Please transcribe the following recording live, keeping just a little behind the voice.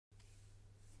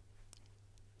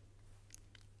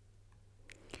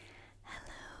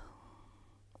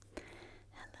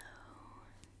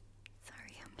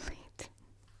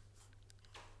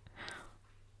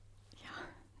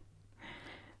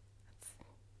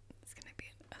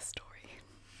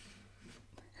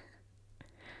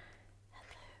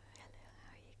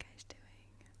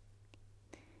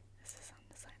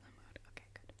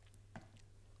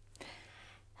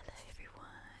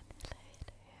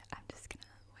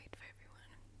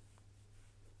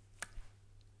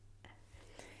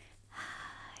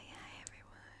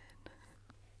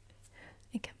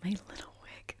my little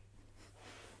wig.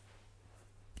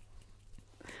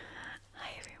 Hi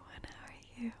everyone, how are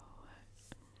you?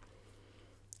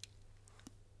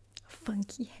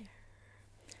 Funky hair.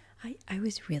 I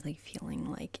was really feeling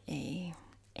like a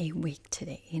wig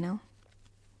today, you know?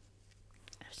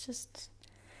 I was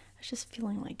just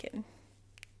feeling like it.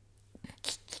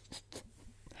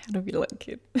 How do we like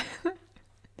it?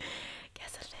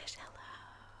 Casafish, hello.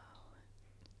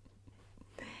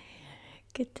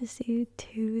 Good to see you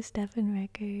too, Stefan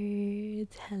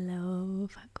Records. Hello,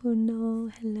 Facundo.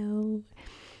 Hello.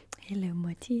 Hello,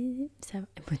 Motivation,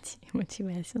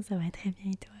 ça va très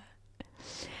bien et toi?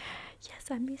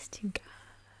 Yes, I missed you guys.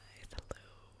 Hello.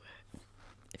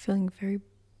 Feeling very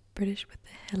British with the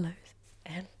hellos.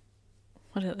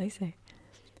 What did I say?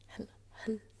 Hello.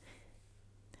 Hello.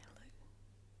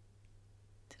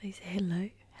 Did I say hello?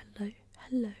 Hello.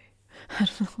 I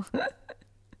don't know.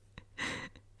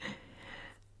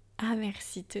 Ah,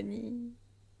 merci, Tony.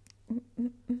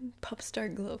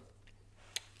 Popstar glow.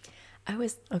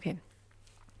 Okay.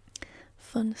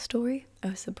 Fun story. I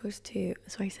was supposed to,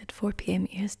 so I said 4 p.m.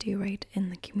 EST right in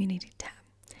the community tab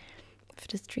for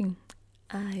the stream.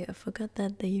 I forgot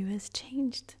that the US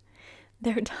changed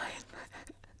their time.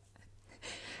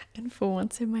 And for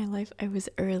once in my life, I was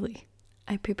early.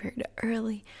 I prepared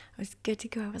early. I was good to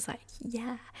go. I was like,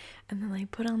 yeah. And then I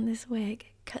put on this wig,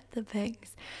 cut the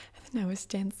bangs, and then I was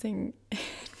dancing in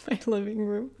my living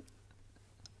room.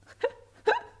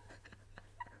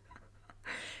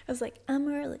 I was like, I'm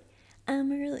early.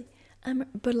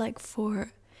 But like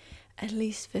for at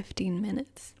least 15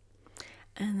 minutes.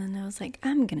 And then I was like,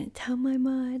 I'm gonna tell my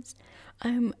mods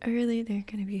I'm early. They're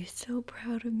gonna be so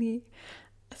proud of me.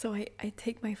 So I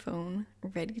take my phone,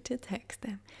 ready to text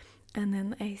them. And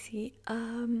then I see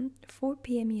 4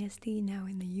 p.m. EST now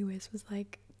in the US was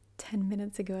like 10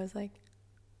 minutes ago. I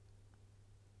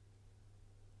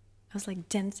was like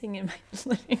dancing in my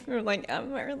living room like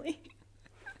I'm early.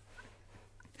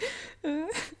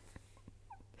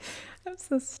 I'm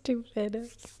so stupid.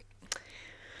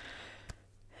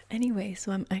 Anyway,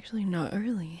 so I'm actually not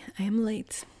early. I am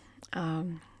late. I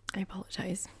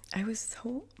apologize. I was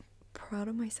so proud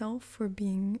of myself for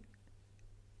being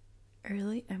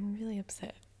early. I'm really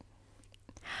upset.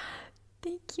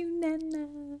 Thank you,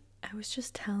 Nana. I was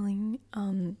just telling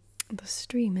the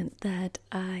stream that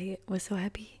I was so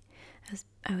happy.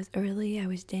 I was early. I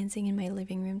was dancing in my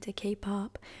living room to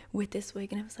K-pop with this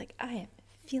wig, and I was like, I am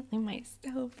feeling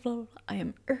myself. Blah, blah, blah. I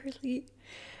am early.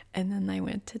 And then I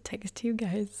went to text you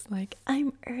guys like,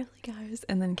 I'm early, guys.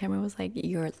 And then Cameron was like,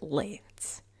 you're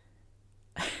late.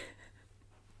 I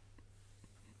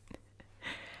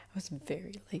was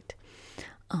very late.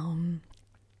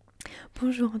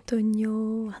 Bonjour,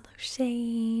 Antonio. Hello,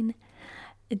 Shane.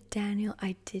 Daniel,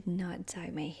 I did not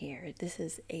dye my hair. This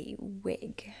is a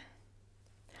wig.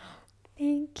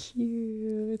 Thank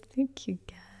you. Thank you,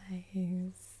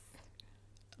 guys.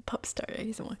 Popstar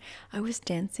ASMR. I was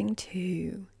dancing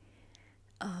to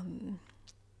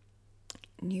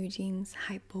New Jeans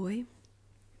Hype Boy.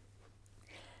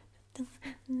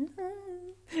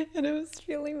 And I was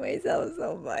feeling myself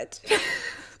so much.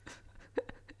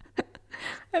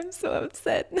 I'm so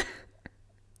upset.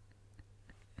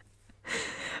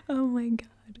 Oh my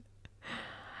god.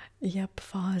 Yep,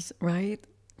 Foz, right?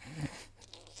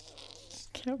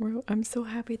 Camera. I'm so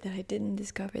happy that I didn't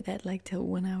discover that like till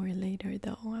 1 hour later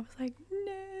though. I was like,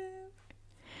 no.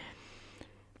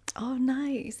 Oh,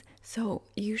 nice. So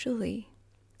usually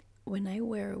when I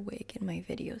wear a wig in my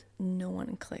videos, no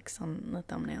one clicks on the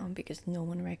thumbnail because no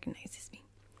one recognizes me.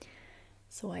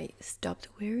 So I stopped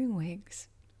wearing wigs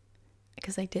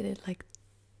because I did it like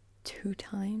 2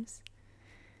 times.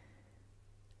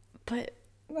 But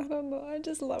I don't know, I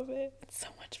just love it. It's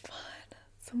so much fun.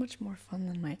 So much more fun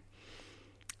than my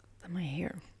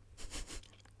hair.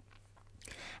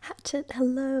 Hatchet,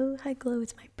 hello. Hi, Glow.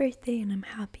 It's my birthday and I'm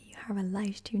happy you have a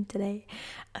live stream today.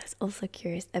 I was also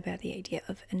curious about the idea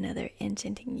of another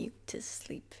enchanting you to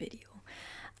sleep video.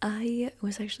 I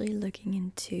was actually looking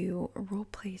into role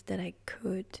plays that I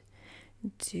could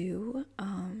do.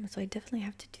 So I definitely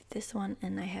have to do this one,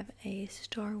 and I have a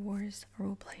Star Wars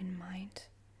role play in mind.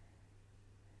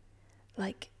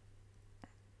 Like,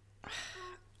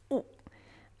 oh,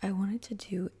 I wanted to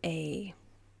do I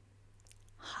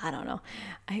don't know.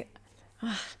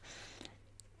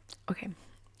 Okay.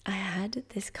 I had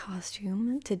this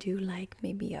costume to do like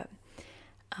maybe a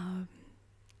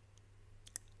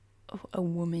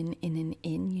woman in an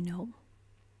inn, you know.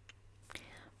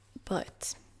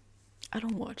 But I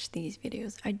don't watch these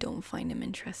videos. I don't find them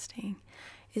interesting.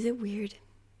 Is it weird?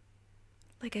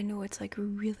 Like, I know it's like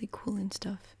really cool and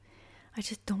stuff. I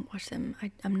just don't watch them.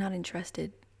 I'm not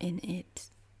interested in it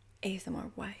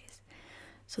ASMR wise.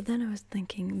 So then I was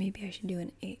thinking maybe I should do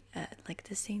like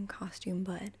the same costume,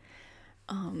 but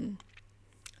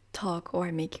talk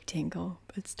or make you tingle,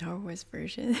 but Star Wars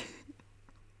version.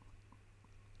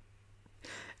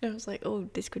 And I was like, oh,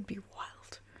 this could be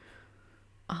wild.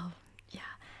 Yeah.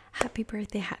 Happy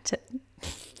birthday, Hatchet.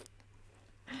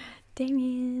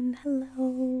 Damien,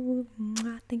 hello.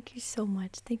 Mwah, thank you so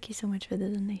much. Thank you so much for the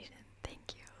donation.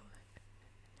 Thank you.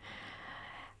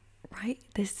 Right?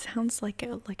 This sounds like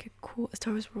a cool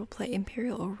Star Wars roleplay,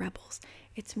 Imperial or Rebels.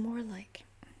 It's more like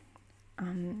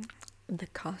the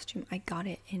costume. I got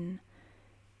it in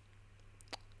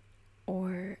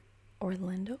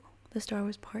Orlando, the Star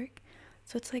Wars park.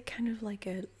 So it's like kind of like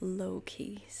a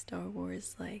low-key Star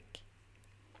Wars, like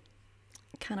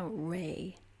kind of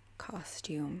Rey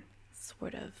costume,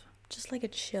 sort of. Just like a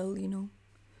chill, you know?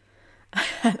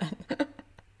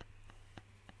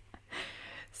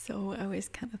 So I was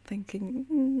kind of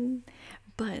thinking,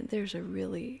 but there's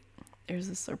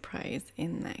a surprise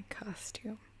in that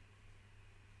costume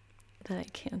that I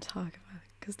can't talk about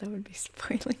because that would be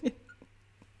spoiling it.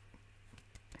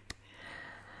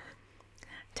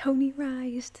 Tony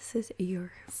Rice, this is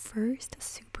your first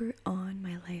super on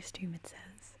my live stream, it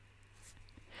says.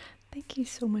 Thank you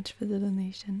so much for the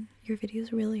donation. Your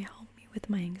videos really help me with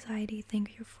my anxiety.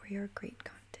 Thank you for your great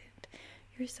content.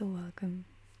 You're so welcome.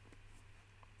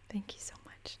 Thank you so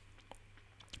much.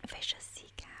 Vicious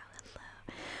Seacow,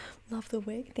 hello. Love the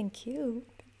wig. Thank you.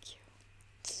 Thank you.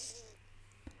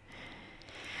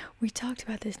 We talked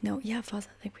about this. No, yeah, Fuzz,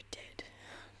 I think we did.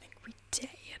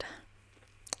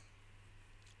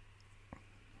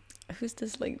 Who's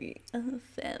this lady?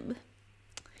 Feb.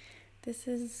 This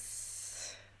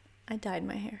is... I dyed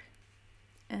my hair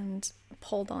and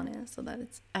pulled on it so that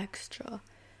it's extra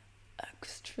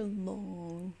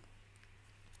long.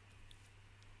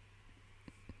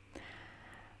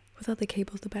 Without the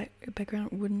cables, the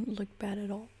background wouldn't look bad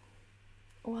at all.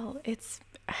 Well, it's...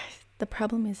 The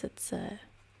problem is it's the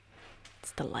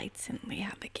lights and we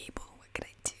have a cable. What can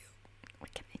I do?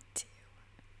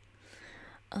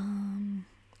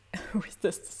 Who is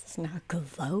this? This is not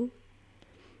Glow.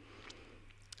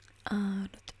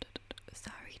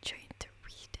 Sorry, trying to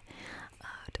read.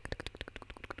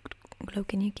 Glow,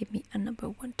 can you give me a number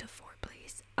 1 to 4,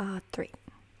 please? 3.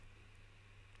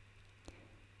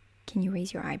 Can you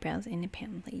raise your eyebrows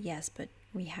independently? Yes, but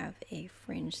we have a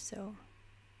fringe, so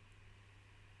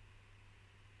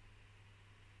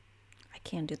I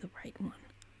can't do the right one.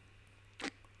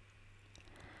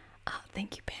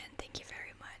 Thank you, Ben. Thank you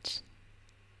very much.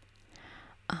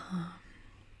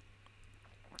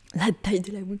 La taille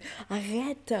de la weeb.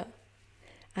 Arrête!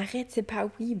 Arrête, c'est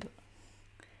pas weeb.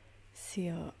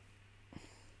 C'est...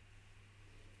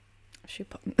 Je sais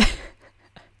pas.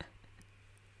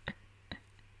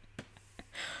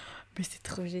 Mais c'est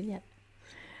trop génial.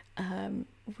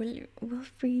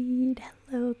 Wilfried,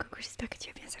 hello. Coucou, j'espère que tu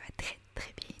vas bien. Ça va très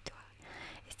très bien et toi?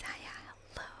 Isaiah,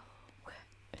 hello.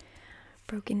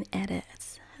 Broken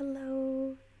Edits,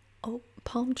 hello. Oh,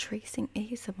 palm tracing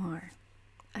ASMR.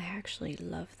 I actually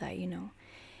love that, you know.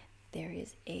 There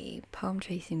is a palm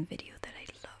tracing video that I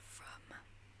love from.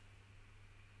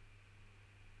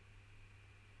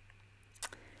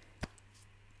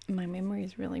 My memory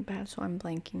is really bad, so I'm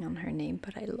blanking on her name,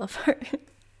 but I love her.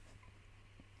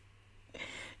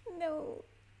 No.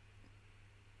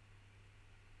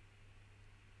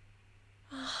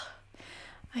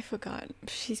 I forgot.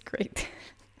 She's great.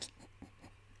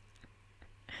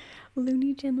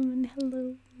 Looney Gentleman,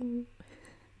 hello.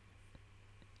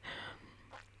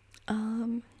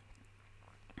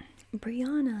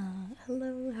 Brianna,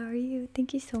 hello, how are you?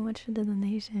 Thank you so much for the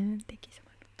donation. Thank you so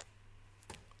much.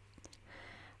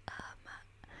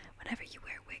 Whenever you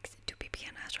wear wigs, do PP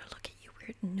and Astro look at you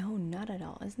weird? No, not at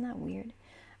all. Isn't that weird?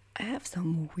 I have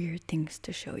some weird things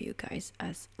to show you guys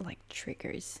as like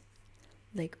triggers.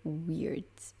 Like weird,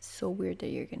 so weird that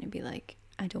you're gonna be like,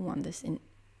 I don't want this in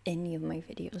any of my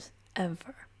videos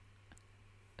ever.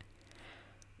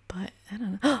 But I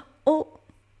don't know. Oh,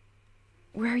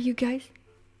 where are you guys?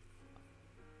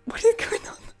 What is going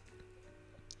on?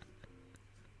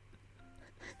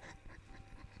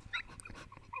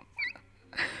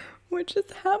 What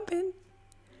just happened?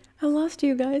 I lost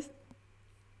you guys.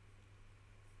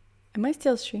 Am I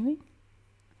still streaming?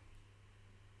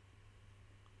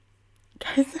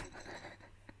 Guys,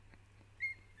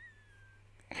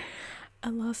 I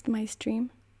lost my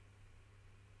stream.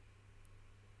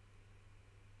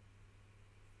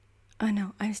 Oh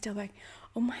no, I'm still back.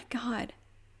 Oh my god.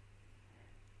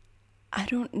 I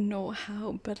don't know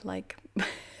how, but like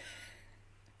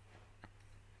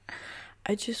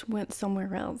I just went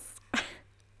somewhere else.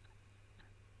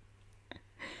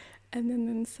 And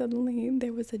then suddenly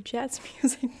there was a jazz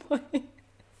music playing.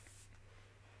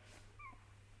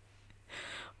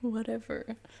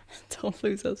 Whatever. Don't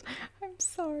lose us. I'm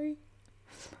sorry.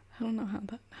 I don't know how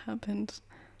that happened.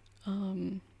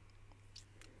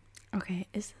 Okay,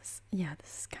 is this, yeah,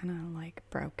 this is kind of like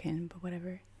broken, but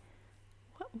whatever.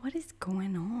 What is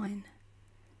going on?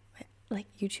 Like,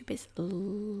 YouTube is a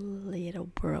little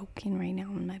broken right now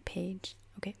on my page.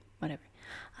 Okay, whatever.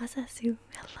 Asasu,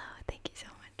 hello, thank you so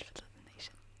much for the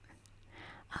donation.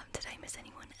 Did I miss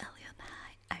anyone? Elliot,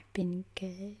 hi. I've been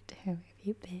good. How have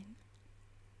you been?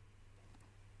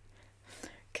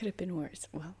 Could have been worse.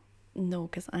 Well, no,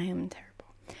 because I am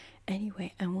terrible.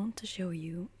 Anyway, I want to show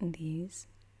you these.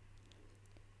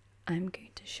 I'm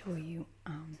going to show you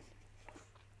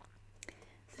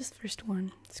this first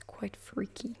one. It's quite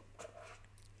freaky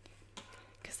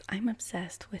because I'm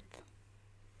obsessed with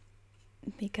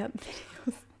makeup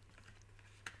videos.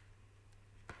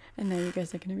 And now you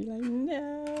guys are gonna be like,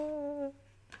 no.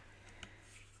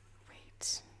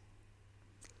 Wait.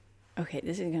 Okay,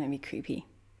 this is gonna be creepy.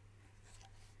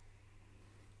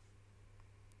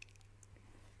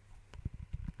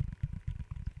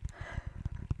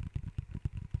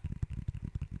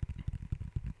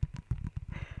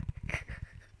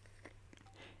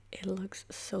 It looks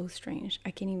so strange.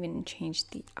 I can even change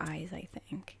the eyes, I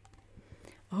think.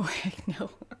 Oh, heck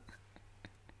no.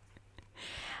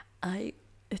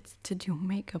 It's to do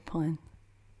makeup on.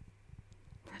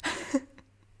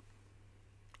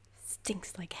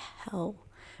 Stinks like hell.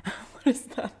 What is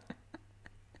that?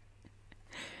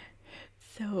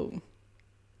 So.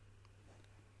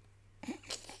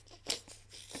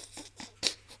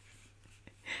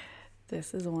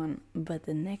 This is one, but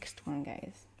the next one,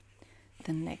 guys.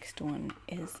 The next one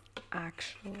is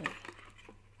actually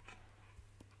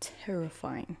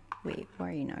terrifying. Wait, why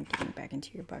are you not getting back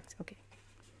into your box? Okay.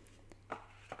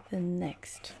 The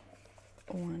next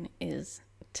one is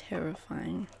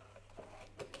terrifying.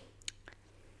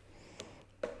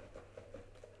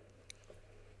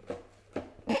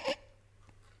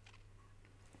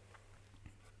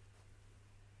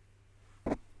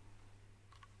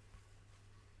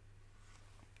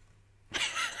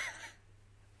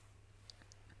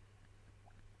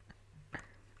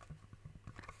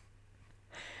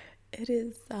 It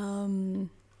is,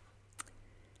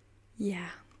 yeah,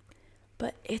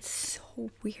 but it's so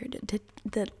weird.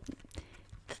 The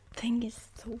thing is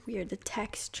so weird. The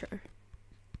texture.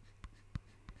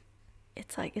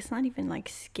 It's like, it's not even like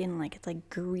skin, like it's like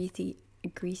greasy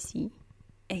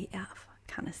AF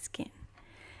kind of skin.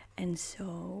 And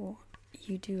so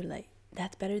you do like,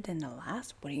 that's better than the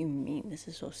last? What do you mean? This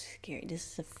is so scary.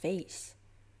 This is a face.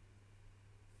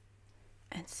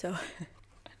 And so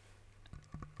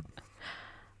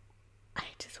I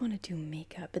just want to do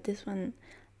makeup, but this one,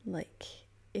 like,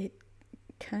 it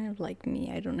kind of like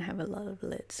me. I don't have a lot of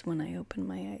lids when I open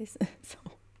my eyes, so.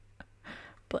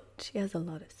 But she has a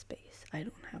lot of space. I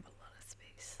don't have a lot of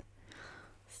space,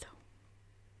 so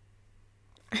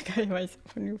I got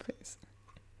myself a new face.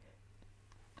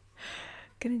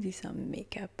 Gonna do some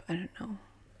makeup. I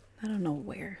don't know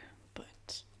where,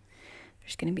 but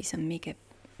there's gonna be some makeup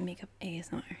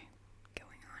ASMR.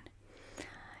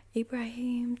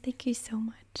 Ibrahim, thank you so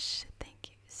much. Thank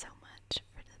you so much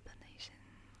for the donation.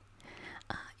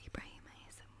 Ibrahim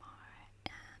ASMR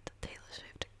and Taylor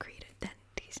Swift created 10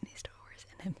 Disney Star Wars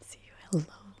and MCU. Hello.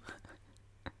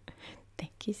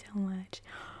 Thank you so much.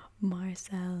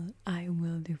 Marcel, I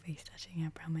will do face touching, I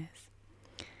promise.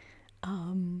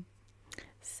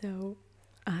 So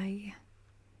I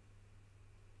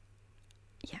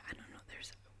don't know,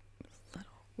 there's a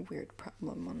little weird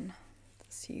problem on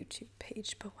this YouTube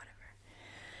page, but whatever.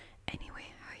 Anyway,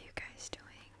 how are you guys doing?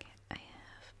 I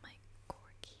have my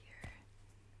cork here.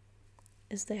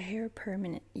 Is the hair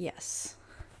permanent? Yes.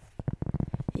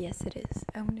 Yes, it is.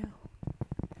 Oh no.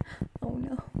 Oh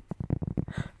no.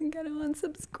 I'm gonna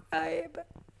unsubscribe.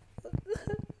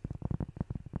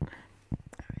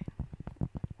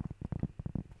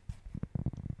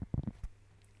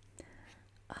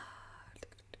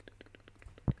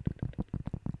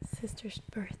 Sister's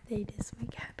birthday this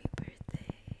week. Happy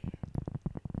birthday.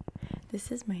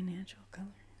 This is my natural color.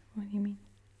 What do you mean?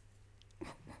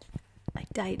 I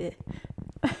dyed it.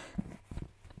 Oh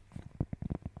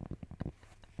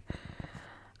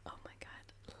my god.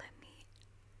 Let me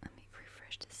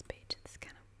refresh this page. It's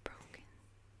kind of broken.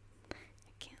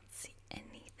 I can't see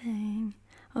anything.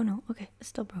 Oh no, okay, it's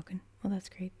still broken. Well, that's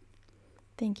great.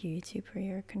 Thank you, YouTube, for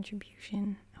your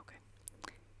contribution. Okay.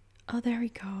 Oh, there we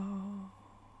go.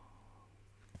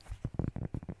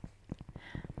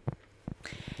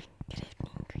 Good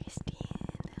evening, Christine.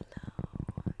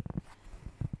 Hello.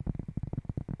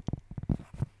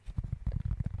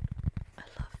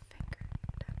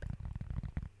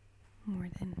 more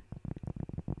than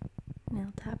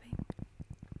nail tapping.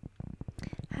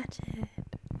 Hatchet.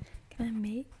 Can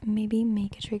I maybe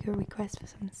make a trigger request for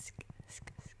some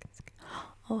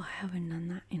oh, I haven't done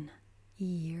that in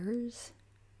years.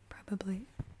 Probably.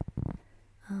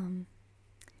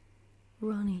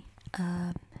 Ronnie.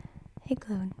 Hey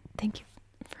Chloe, thank you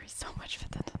for so much for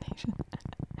the donation.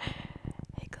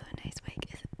 Hey Chloe, nice wig.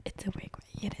 It's a wig,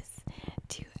 right? It is.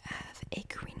 Do you have a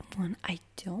green one? I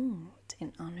don't.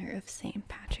 In honor of St.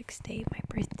 Patrick's Day, my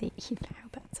birthday eve. How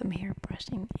about some hair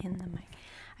brushing in the mic?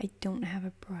 I don't have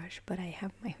a brush, but I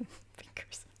have my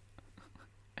fingers.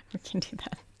 We can do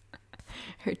that.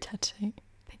 Her touching.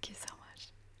 Thank you so much.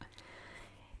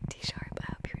 T-Sharp, I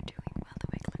hope you're doing well. The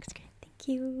wig looks great. Thank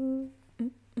you.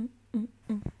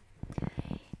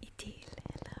 Itil,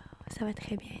 hello. Ça va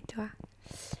très bien et toi?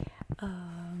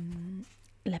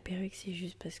 La perruque, c'est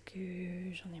juste parce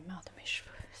que j'en ai marre de mes cheveux,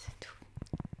 c'est tout.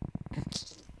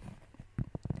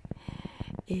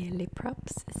 Et les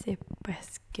props, c'est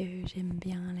parce que j'aime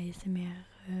bien les ASMR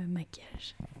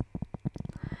maquillage.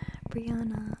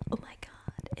 Brianna, oh my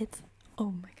god,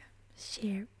 oh my god,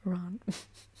 Sharon.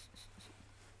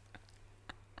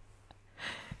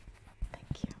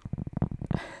 Thank you.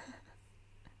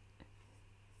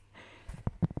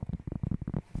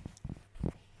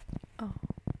 Oh,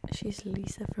 she's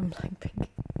Lisa from Blackpink.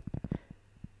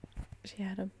 She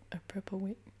had a purple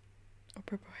wig, or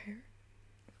purple hair.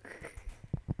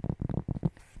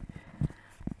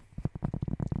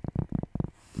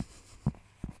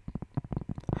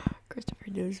 Christopher,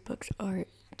 those books are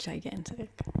gigantic.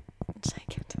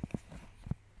 Gigantic.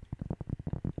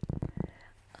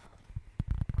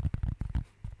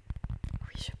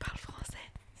 Oui, je parle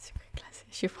français. Super classé,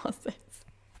 je suis française.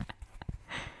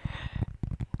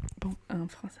 Bon, un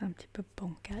français un petit peu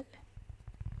bancal,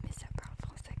 mais ça parle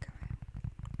français quand même.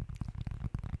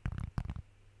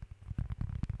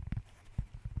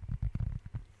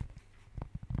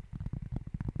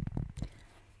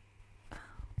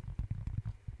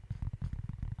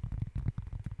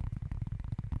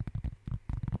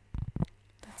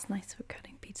 That's nice for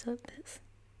cutting pizza. This,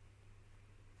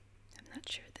 I'm not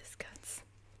sure this cuts.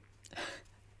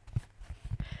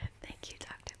 Thank you,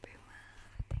 Dr. Puma.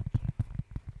 Thank you.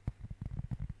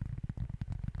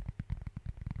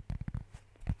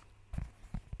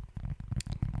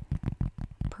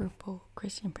 Purple,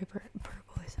 Christian Purple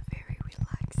is a very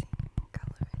relaxing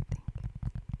color, I think.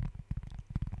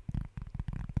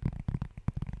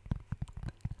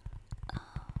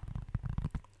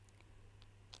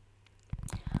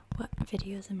 What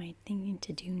videos am I thinking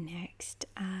to do next?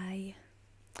 I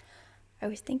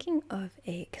was thinking of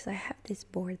because I have this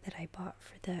board that I bought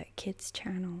for the kids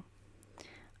channel,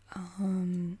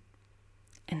 and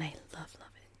I love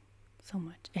it so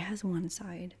much. It has one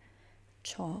side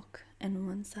chalk and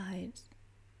one side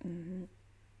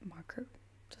marker,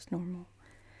 just normal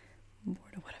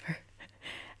board or whatever.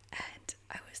 And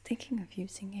I was thinking of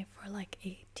using it for like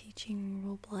a teacher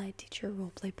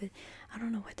roleplay, but I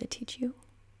don't know what to teach you.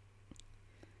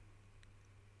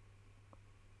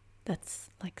 That's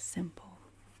like simple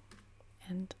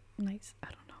and nice. I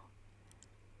don't know.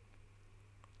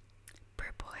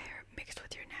 Purple hair mixed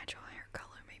with your natural hair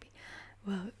color, maybe.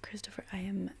 Well, Christopher, I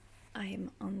am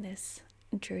on this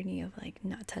journey of like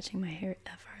not touching my hair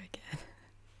ever again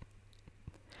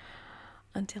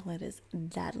until it is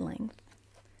that length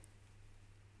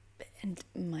and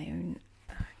my own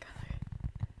color.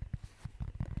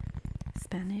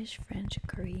 Spanish, French,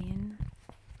 Korean,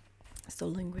 so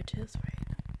languages, right?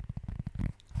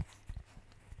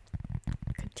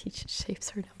 Could teach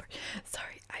shapes or numbers.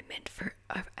 Sorry, I meant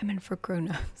for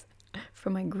grown-ups, for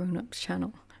my grown-ups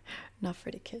channel, not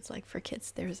for the kids. Like for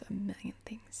kids, there's a million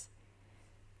things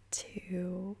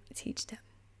to teach them,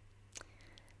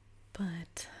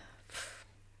 but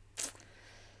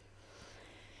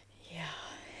yeah,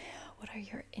 what are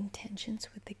your intentions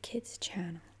with the kids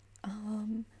channel?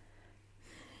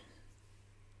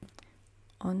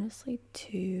 Honestly,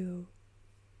 to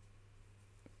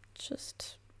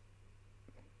just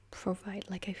provide,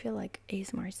 like, I feel like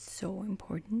ASMR is so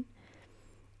important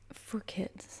for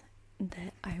kids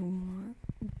that I want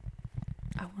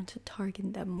to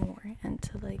target them more, and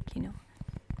to, like, you know,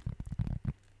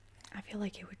 I feel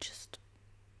like it would just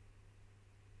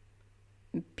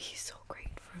be so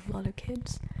great for a lot of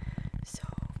kids. So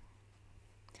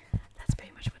that's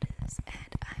pretty much what it is,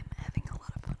 and I'm having a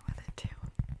lot of fun with it too.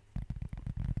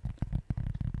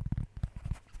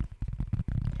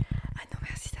 Ah non,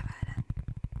 merci, ça va, Alan.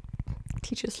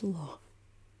 Teaches law.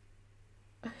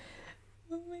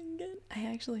 Oh my god, I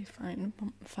actually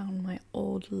found my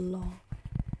old law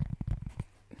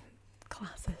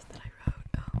classes that I wrote.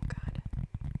 Oh god.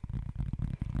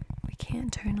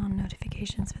 can't turn on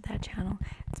notifications for that channel.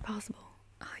 It's possible.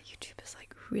 YouTube is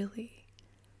like really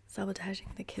sabotaging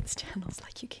the kids' channels.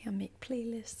 Like you can't make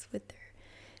playlists with their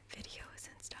videos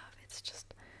and stuff.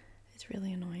 It's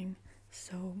really annoying.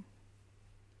 So,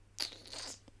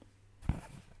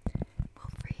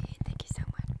 Wolverine, thank you so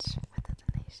much for the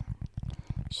donation.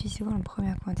 Je suis souvent la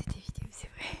première quantité vidéo, c'est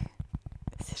vrai.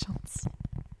 C'est gentil.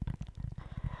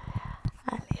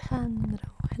 Alejandro,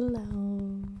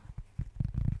 hello.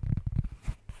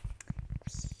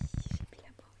 J'ai mis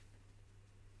la bouffe.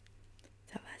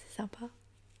 Ça va, c'est sympa.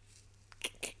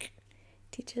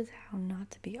 Teaches how not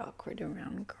to be awkward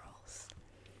around girls.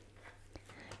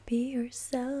 Be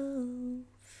yourself.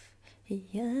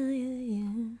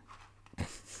 Yeah.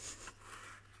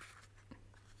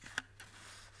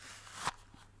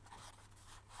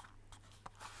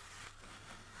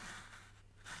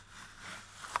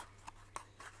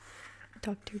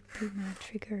 Dr. Puma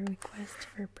trigger request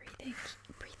for breathing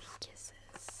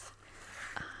kisses.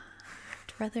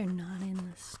 I'd rather not in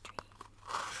the stream.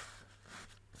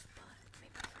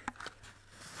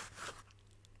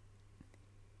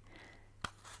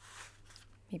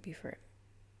 Maybe for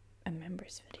a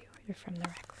members video. You're from the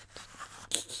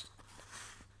Reckless.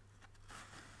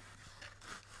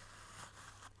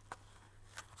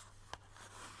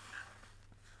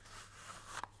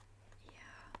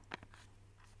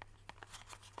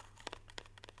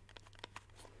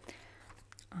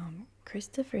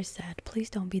 Christopher said, please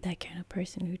don't be that kind of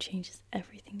person who changes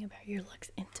everything about your looks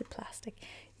into plastic.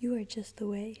 You are just the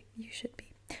way you should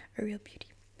be. A real beauty.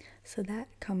 So that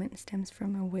comment stems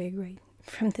from a wig, right?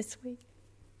 From this wig.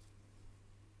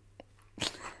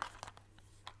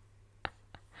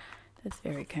 That's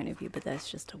very kind of you, but that's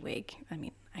just a wig. I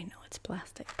mean, I know it's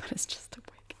plastic, but it's just a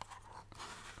wig.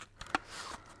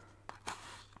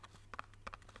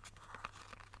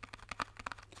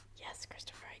 Yes,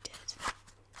 Christopher, I did.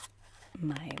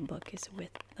 My book is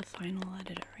with the final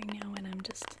editor right now, and I don't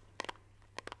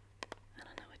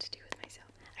know what to do with myself.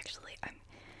 Actually,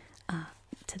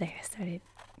 today I started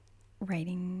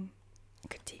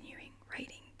continuing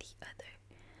writing the other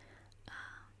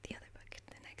book,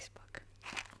 the next book.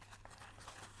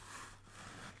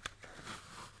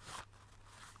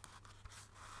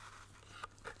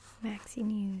 Maxi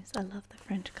News, I love the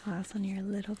French class on your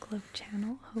Little Globe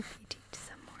channel. Hope you teach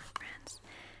some more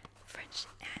French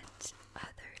and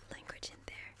other language in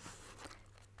there.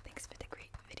 Thanks for the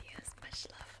great videos. Much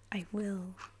love.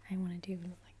 I want to do,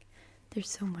 like, there's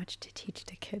so much to teach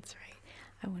the kids, right?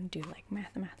 I want to do, like,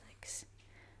 mathematics,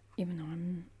 even though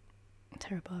I'm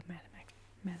terrible at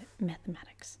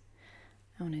mathematics.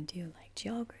 I want to do, like,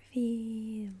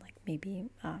 geography, like, maybe,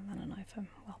 I don't know if I'm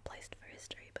well placed for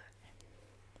history, but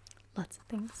lots of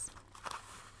things.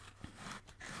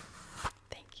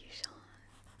 Thank you, Sean.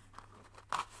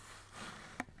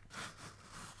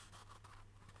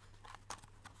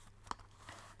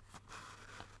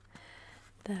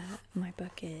 My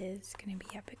book is gonna be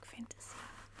epic fantasy.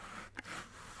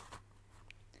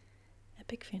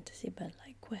 Epic fantasy, but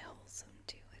like quite wholesome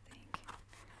too, I think.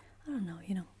 I don't know,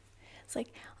 It's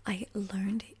like I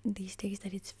learned these days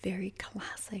that it's very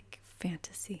classic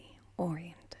fantasy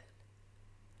oriented.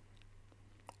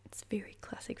 It's very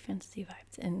classic fantasy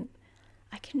vibes, and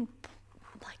I can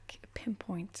like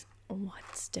pinpoint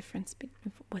what's different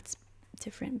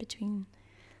between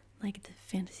like the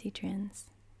fantasy trends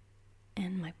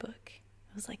and my book.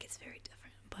 I was like, it's very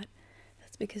different, but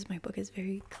that's because my book is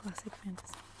very classic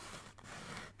fantasy.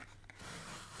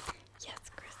 Yes,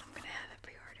 Chris, I'm gonna have a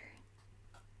pre-order.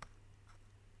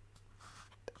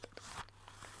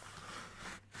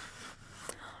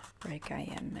 Like I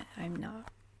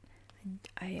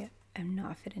am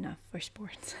not fit enough for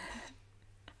sports.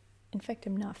 In fact,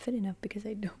 I'm not fit enough because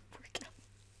I don't work out.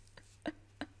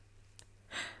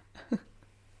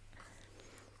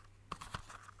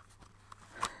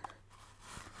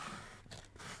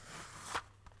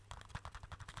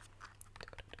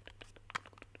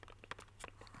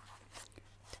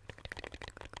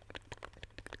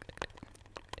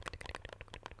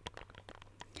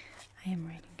 I am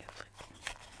writing a book.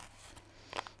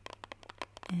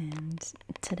 And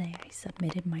today I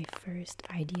submitted my first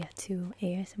idea to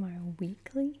ASMR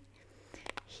Weekly.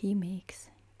 He makes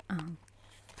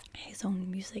his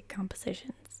own music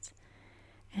compositions.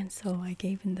 And so I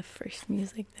gave him the first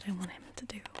music that I want him to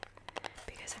do.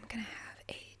 Because I'm gonna have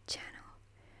a channel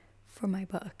for my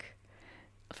book.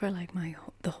 For like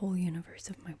the whole universe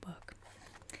of my book.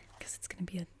 Because it's gonna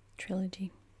be a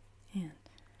trilogy. And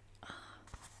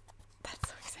that's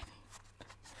so exciting.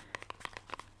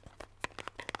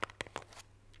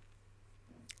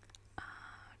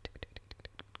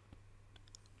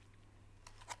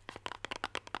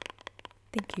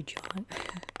 Thank you, John.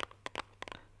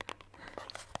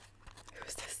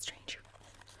 Who's this stranger?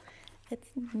 It's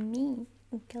me.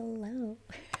 Hello.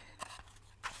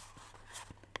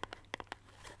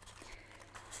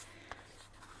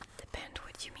 Depend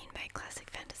what you mean by classic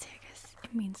fantasy, I guess.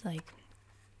 It means like,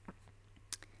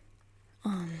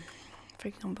 for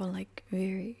example, like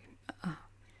very,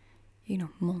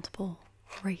 multiple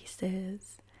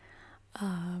races,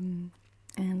 and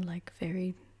like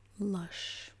very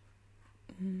lush,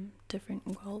 different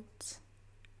worlds,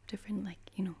 different like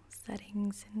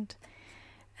settings and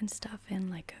stuff, and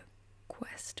like a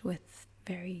quest with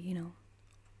very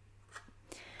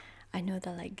I know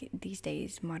that like these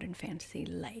days modern fantasy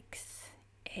likes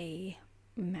a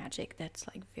magic that's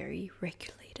like very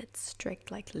regulated,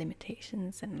 strict, like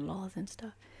limitations and laws and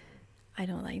stuff. I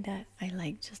don't like that. I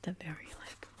like just a very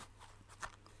like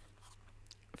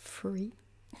free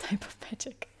type of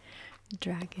magic.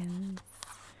 Dragons,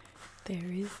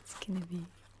 fairies, it's gonna be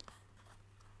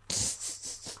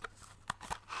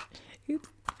oops.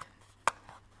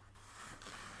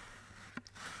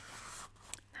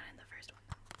 Not in the first one.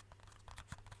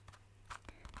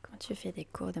 Quand tu fais des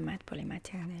cours de maths pour les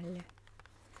maternelles,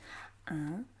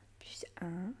 1 plus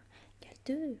 1 égale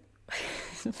 2.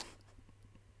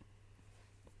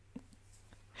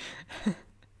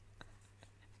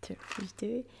 2 plus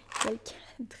 2 égale 4.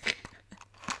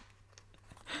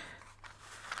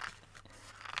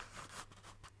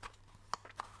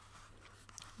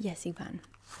 Yes, Ivan,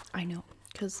 I know,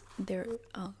 because their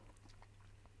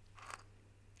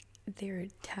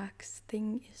tax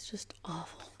thing is just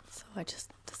awful. So I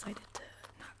just decided to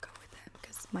not go with them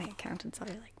because my accountants are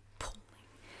like pulling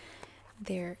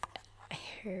their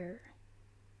hair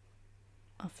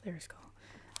off their skull.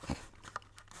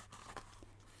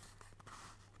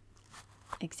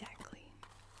 Exactly.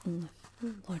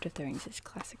 Lord of the Rings is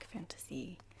classic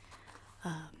fantasy.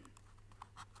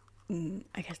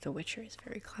 I guess The Witcher is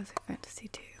very classic fantasy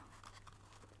too.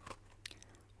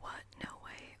 What? No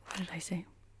way. What did I say?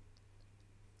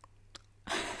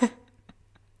 I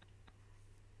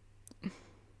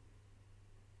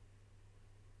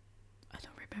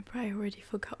don't remember. I already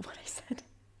forgot what I said.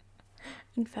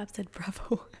 And Fab said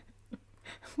bravo.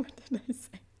 What did I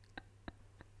say?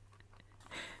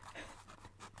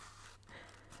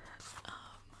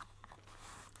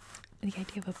 The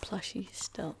idea of a plushie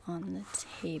still on the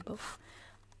table.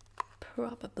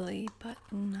 Probably, but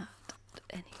not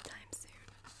anytime soon.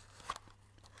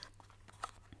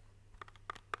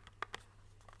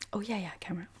 Oh yeah,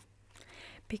 camera.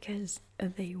 Because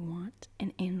they want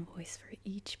an invoice for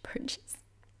each purchase.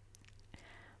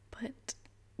 But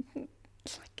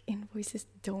like invoices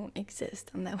don't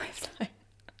exist on that website.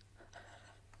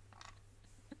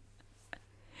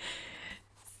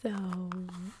 So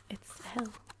it's hell.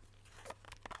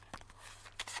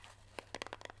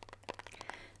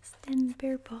 Sten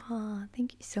Bearpaw,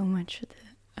 thank you so much for the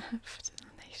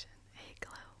donation. Hey,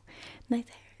 glow. Nice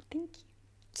hair, thank you.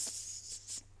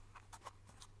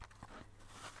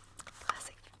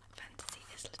 Classic fantasy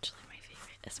is literally my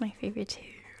favorite. It's my favorite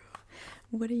too.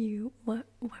 What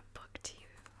book do you,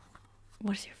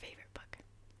 what is your favorite book?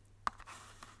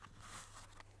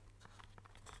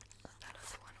 That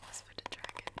other one was for the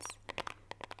dragons.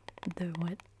 The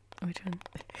what? Which one?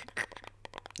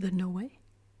 The No Way?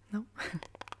 No?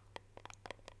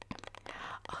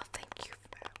 Oh, thank you.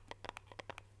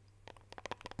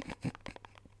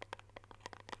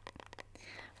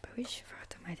 Bah oui, je suis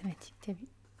forte en mathématiques, t'as vu?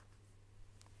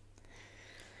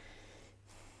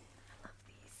 I love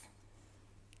these.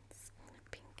 It's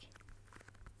pink.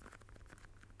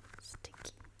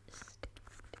 Sticky.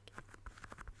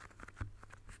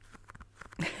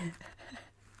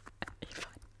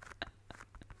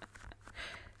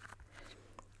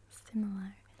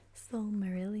 Similar.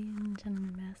 Silmarillion,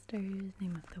 Gentleman Masters,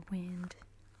 Name of the Wind.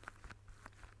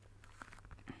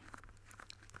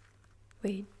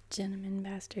 Wait, Gentleman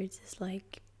Bastards is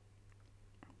like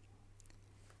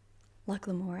Luck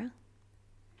Lamora?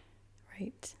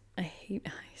 Right. I hate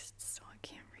heists, so I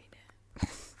can't read it.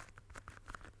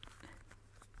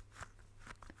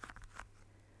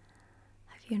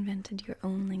 Have you invented your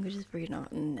own languages for your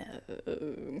novel? No.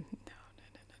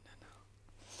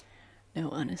 No,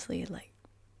 honestly, like,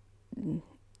 no.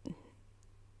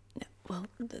 Well,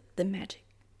 the magic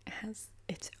has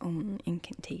its own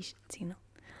incantations,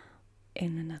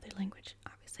 in another language,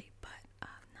 obviously, but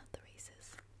not the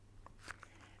races.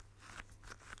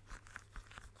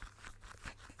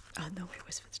 Oh no, it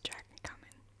was with Dragon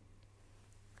Common.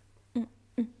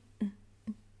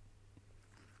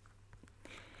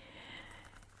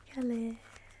 Hello.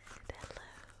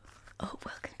 Oh,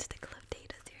 welcome to the club,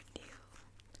 Data. You're new.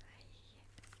 Hi.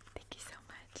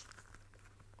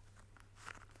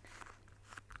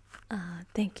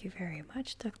 Thank you very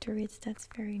much, Dr. Reeds. That's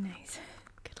very nice.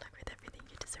 Good luck with everything.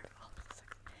 You deserve all of this.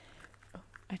 Oh,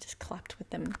 I just clapped with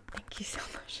them. Thank you so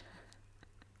much.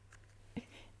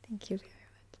 Thank you very much.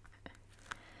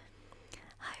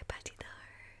 Hi, Patidar.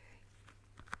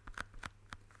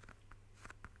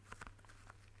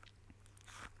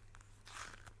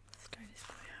 Start is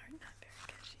quite hard, not very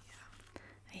catchy at all.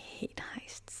 I hate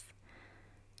heists.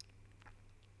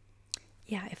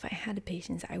 Yeah, if I had the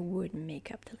patience, I would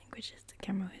make up the languages. The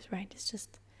camera is right. It's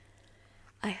just,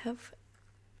 I have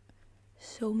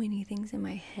so many things in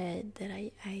my head that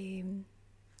I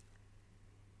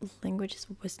languages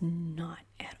was not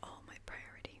at all my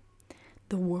priority.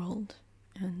 The world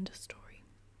and the story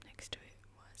next to it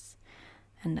was.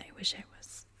 And I wish I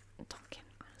was talking,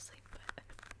 honestly, but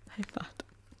I thought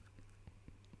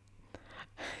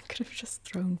I could have just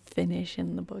thrown Finnish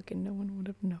in the book and no one would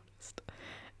have noticed.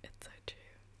 It's so true.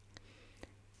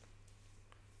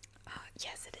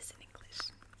 Yes, it is in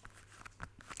English.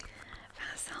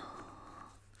 Vincent,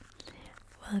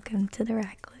 welcome to the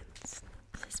Racklets.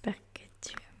 J'espère que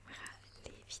tu aimeras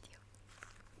les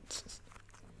vidéos.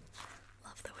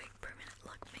 Love the wig per minute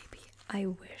look, maybe. I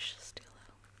wish still.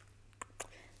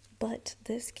 But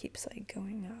this keeps like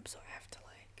going up, so I have to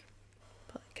like,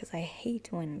 because I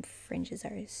hate when fringes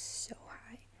are so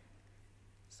high.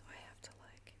 So I have to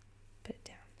like put it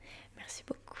down. Merci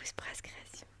beaucoup, Sprasse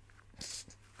Création.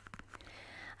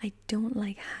 I don't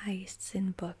like heists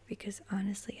in book because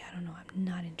honestly, I don't know, I'm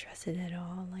not interested at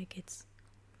all. Like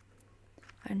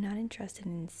I'm not interested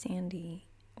in sandy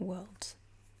worlds,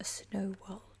 snow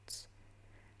worlds,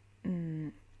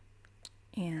 and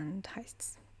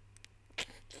heists.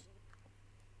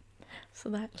 So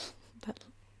that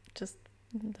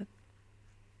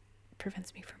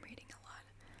prevents me from reading a lot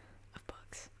of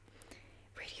books.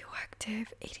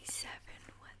 Radioactive 87,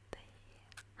 what the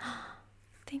hell?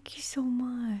 Thank you so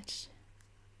much.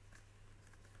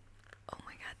 Oh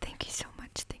my god, thank you so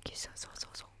much. Thank you so much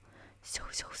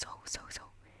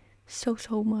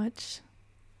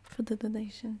for the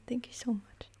donation. Thank you so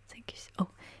much. Thank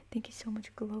you so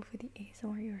much, Glow, for the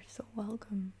ASMR. You're so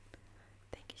welcome.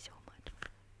 Thank you so much.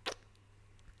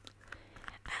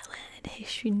 Alan, je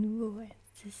suis nouveau.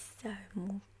 C'est ça,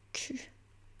 mon cul.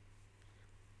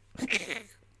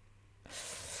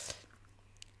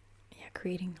 Yeah,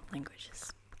 creating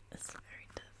languages is very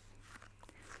tough.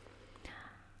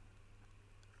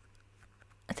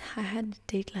 I had a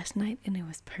date last night and it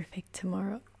was perfect.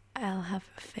 Tomorrow I'll have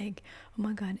a fig. Oh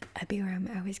my god, Abiram,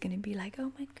 I was gonna be like,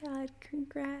 oh my god,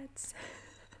 congrats.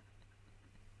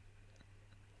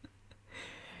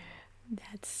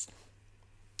 That's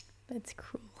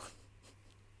cruel.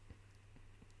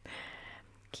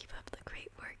 Keep up the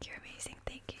great work, you're amazing.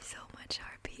 Thank you so much,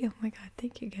 RP. Oh my god,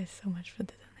 thank you guys so much for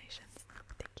the donations.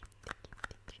 Thank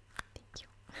you.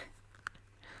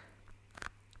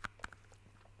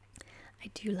 I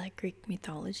do like Greek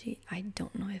mythology. I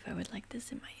don't know if I would like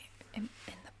this in the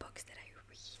books that I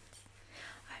read.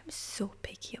 I'm so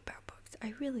picky about books.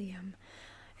 I really am.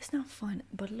 It's not fun,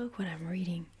 but look what I'm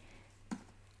reading.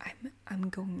 I'm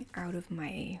going out of what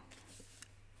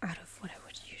I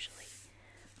would usually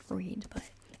read, but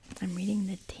I'm reading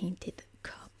The Tainted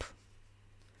Cup.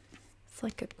 It's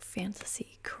like a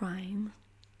fantasy crime.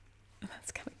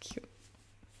 That's kind of cute.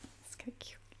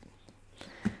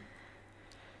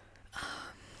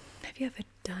 Have you ever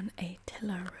done a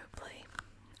Tiller roleplay?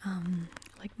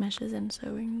 Like meshes and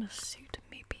sewing the suit?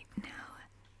 Maybe now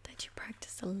that you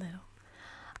practice a little.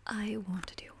 I want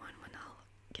to do one when I'll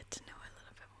get to know a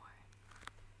little bit more.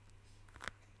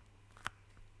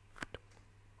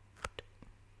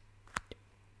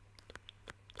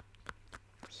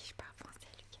 Oui, je parle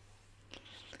français, Lucas.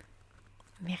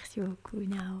 Merci beaucoup,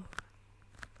 Nao.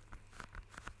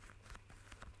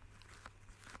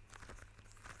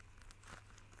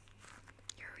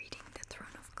 You're reading the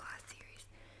Throne of Glass series.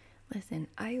 Listen,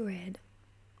 I read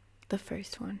the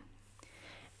first one,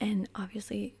 and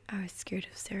obviously I was scared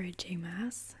of Sarah J.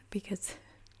 Maas because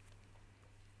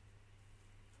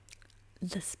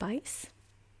the spice.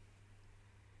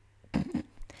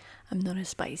 I'm not a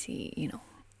spicy,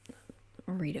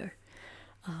 reader.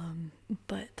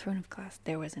 But Throne of Glass,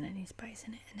 there wasn't any spice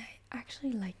in it, and I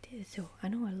actually liked it. So I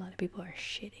know a lot of people are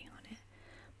shitting on it,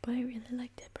 but I really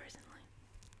liked it personally.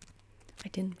 I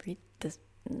didn't read the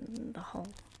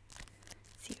whole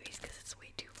series because it's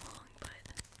way too long, but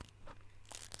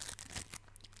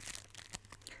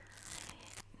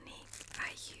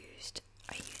I used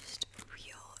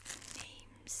real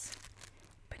names,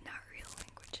 but not real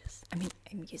languages. I mean,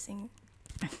 I'm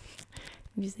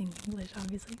using English,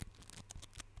 obviously.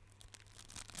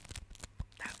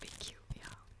 That would be cute,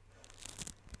 yeah.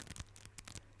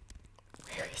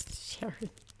 Sharon.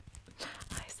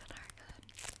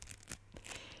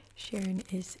 Sharon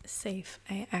is safe.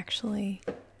 I actually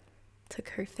took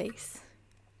her face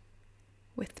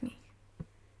with me.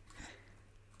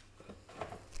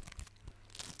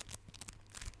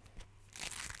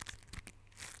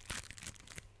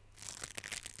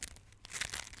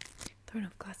 Throne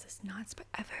of Glass is not, but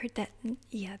I've heard that,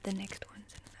 yeah, the next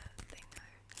one's in the thing.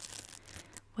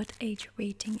 What age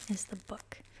rating is the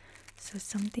book? So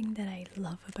something that I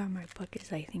love about my book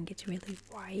is I think it's really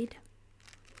wide.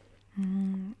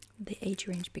 The age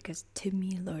range, because to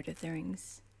me, Lord of the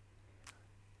Rings,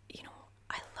 you know,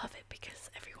 I love it because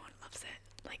everyone loves it.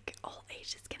 Like, all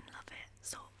ages can love it.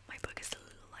 So my book is a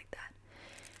little like that.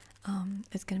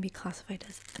 It's going to be classified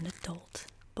as an adult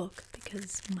book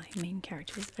because my main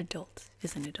character is an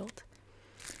adult.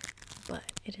 But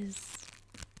it's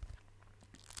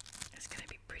going to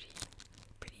be pretty,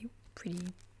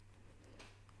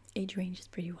 age range is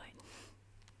pretty wide.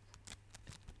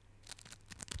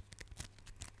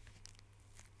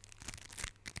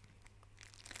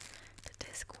 The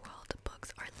Discworld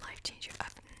books are life changer.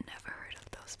 I've never heard of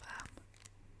those, fam.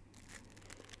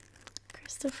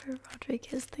 Christopher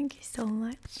Rodriguez, thank you so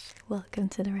much. Welcome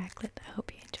to the Raclette. I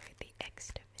hope you enjoyed the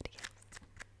extra videos.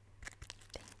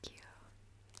 Thank you.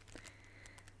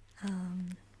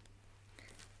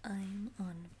 I'm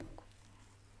on book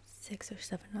 6 or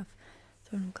 7 of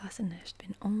Throne of Glass, and there's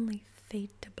been only Fade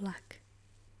to Black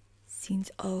scenes.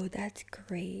 Oh, that's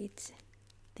great.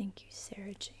 Thank you,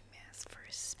 Sarah J. Maas, for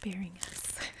sparing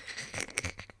us.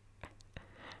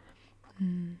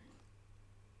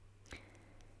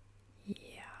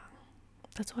 Yeah,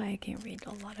 that's why I can't read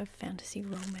a lot of fantasy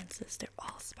romances. They're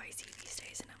all spicy these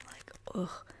days, and I'm like,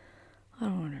 ugh, I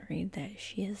don't want to read that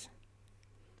shit.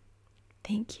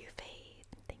 Thank you, Fade.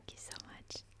 Thank you so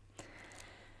much.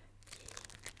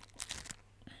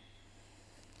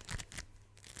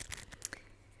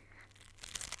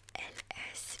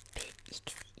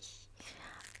 LSPXI.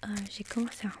 J'ai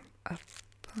commencé à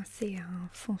penser à un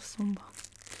fond sombre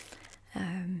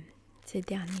ces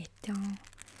derniers temps.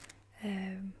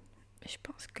 Je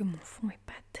pense que mon fond est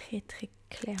pas très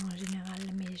clair en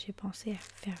général, mais j'ai pensé à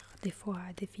faire des fois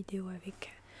des vidéos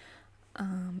avec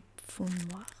un fond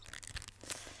noir.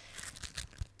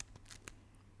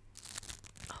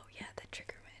 Oh yeah, the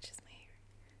trigger matches my hair.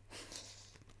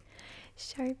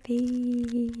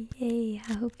 Sharpie! Hey,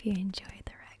 I hope you enjoy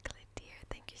the Raclette, dear.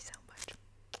 Thank you so much.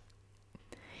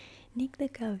 Nick the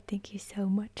Cove, thank you so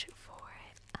much for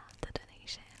the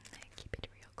donation. Keep it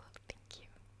real close, thank you.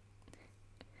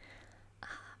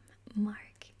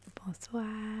 Mark,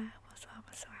 bonsoir.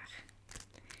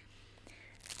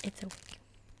 It's a week.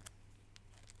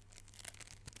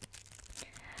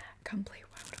 Come play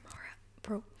WoW tomorrow.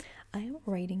 Bro, I am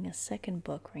writing a second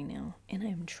book right now, and I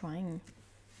am trying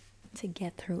to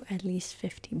get through at least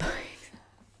 50 books.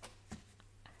 I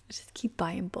just keep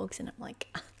buying books, and I'm like,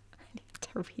 I need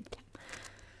to read them.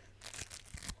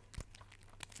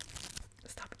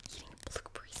 Stop eating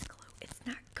blueberries, Chloe. It's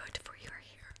not good for your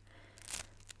hair.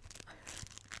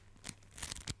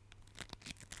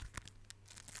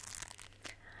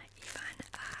 Even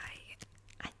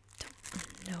I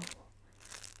don't know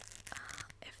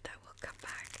if that will come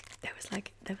back. That was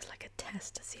like a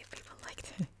test to see if people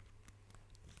liked it.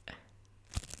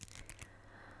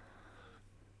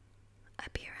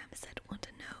 Abiram said, want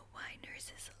to know why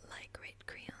nurses like red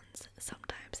crayons.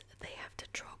 Sometimes they have to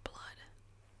draw blood.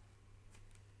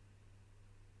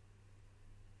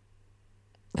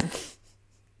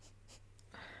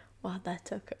 Wow, that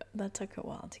took a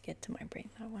while to get to my brain,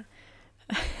 that one.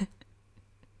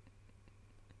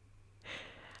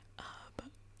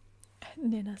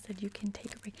 Nina said you can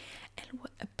take a break and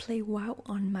play WoW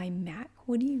on my Mac.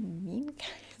 What do you mean,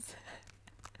 guys?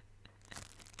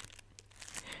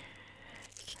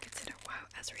 You can consider WoW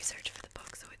as research for the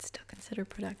book, so it's still considered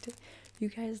productive. You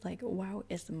guys, like, WoW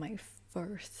is my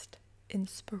first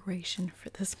inspiration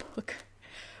for this book.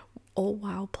 All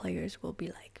WoW players will be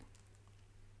like,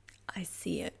 I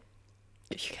see it.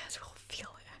 You guys will feel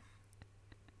it.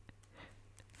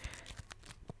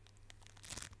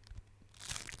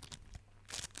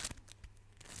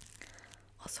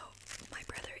 Also, my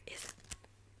brother is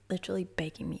literally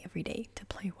begging me every day to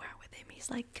play WoW with him. He's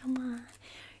like, come on,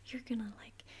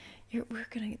 we're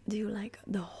gonna do like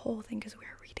the whole thing because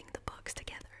we're reading the books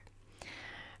together.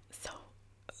 So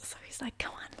he's like,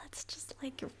 come on, let's just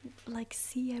like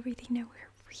see everything that we're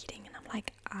reading. And I'm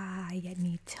like, I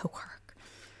need to work.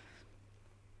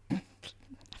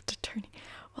 After turning,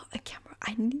 well, a camera,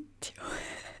 I need to.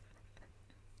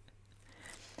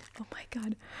 Oh my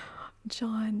god,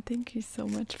 John, thank you so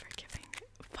much for giving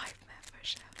 5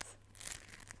 memberships.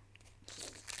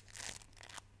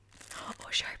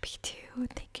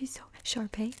 you so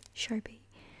Sharpay.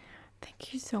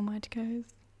 Thank you so much, guys.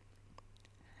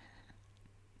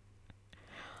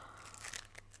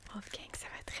 Wolfgang, ça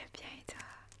va très bien et toi?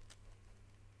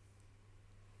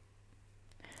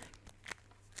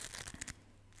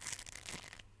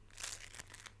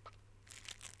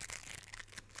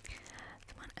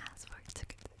 Someone asked for it.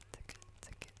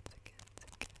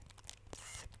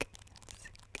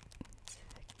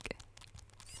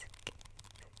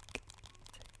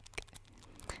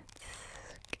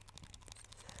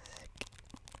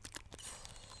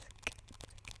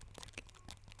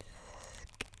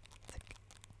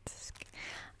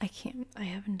 I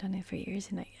haven't done it for years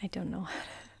and I don't know how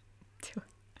to do it.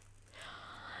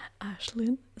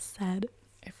 Ashlyn said,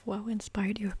 if WoW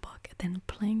inspired your book, then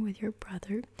playing with your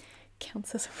brother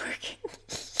counts as working.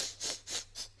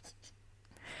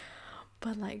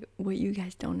 But like, what you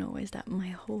guys don't know is that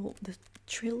the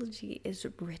trilogy is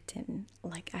written,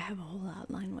 like I have a whole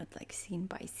outline with like scene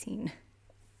by scene.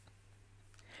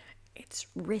 It's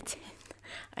written.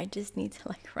 I just need to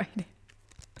like write it.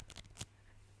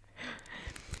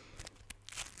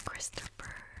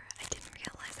 Christopher, I didn't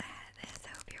realize I had this. I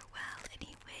hope you're well.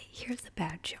 Anyway, here's a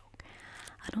bad joke.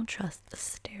 I don't trust the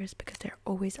stairs because they're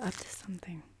always up to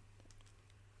something.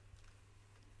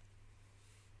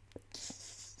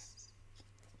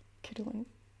 Good one.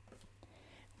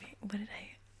 Wait, what did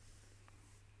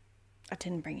I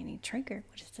didn't bring any trigger.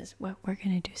 What is this? Well, we're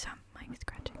gonna do some mic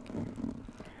scratching.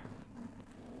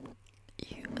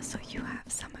 So you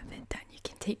have some of it done. You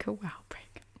can take a WoW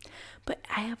break. But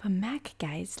I have a Mac,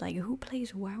 guys. Like, who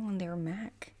plays WoW on their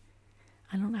Mac?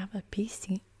 I don't have a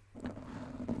PC.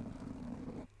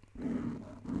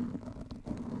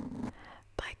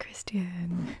 Bye,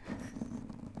 Christian.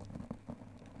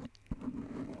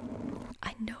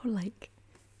 I know, like,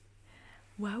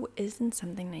 WoW isn't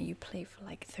something that you play for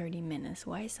like 30 minutes.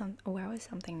 WoW is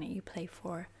something that you play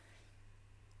for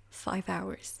 5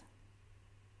 hours.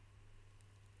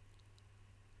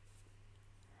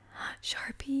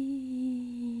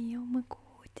 Sharpie, oh my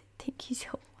god, thank you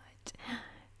so much.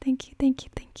 Thank you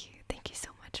so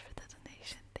much for the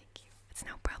donation. Thank you. It's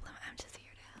no problem. I'm just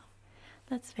here to help.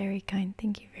 That's very kind.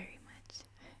 Thank you very much.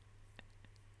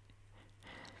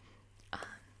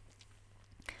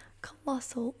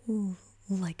 Colossal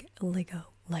like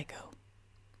Lego. Hello,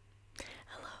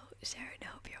 Sharon.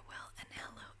 Hope you're well, and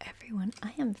hello, everyone.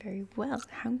 I am very well.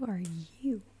 How are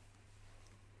you?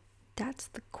 That's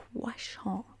the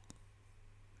question.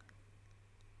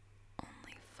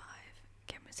 Only 5.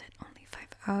 Cameron said only 5.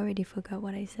 I already forgot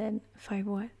what I said. 5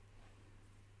 what?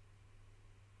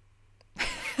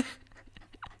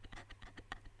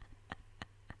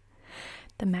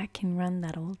 The Mac can run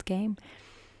that old game.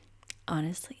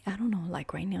 Honestly, I don't know.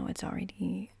 Like right now, it's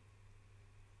already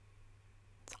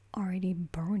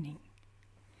burning.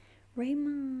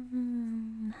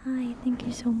 Raymond, hi. Thank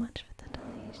you so much for the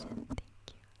donation. Thank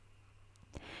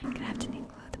you. Good afternoon,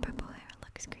 Chloe. The purple hair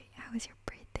looks great. How was your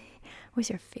birthday? What was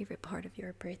your favorite part of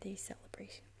your birthday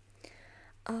celebration?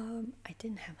 I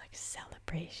didn't have like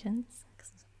celebrations,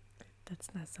 'cause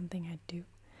that's not something I do.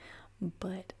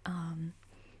 But I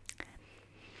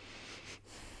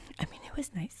mean, it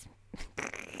was nice.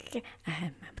 I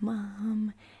had my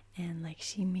mom, and like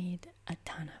she made a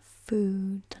ton of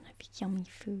yummy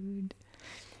food,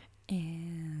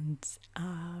 and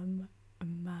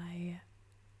I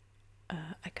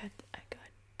got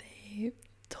the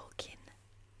Tolkien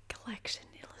collection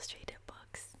illustrated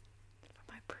books for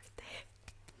my birthday.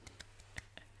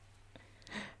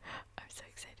 I'm so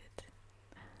excited.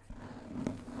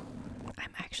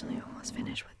 I'm actually almost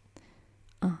finished with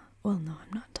well, no,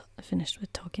 I'm not finished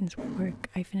with Tolkien's work.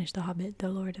 I finished The Hobbit, The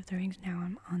Lord of the Rings. Now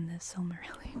I'm on the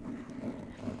Silmarillion.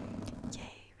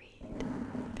 Yay, read.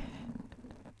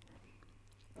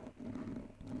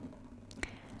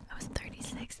 I was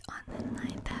 36 on the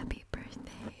 9th. Happy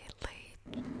birthday, late.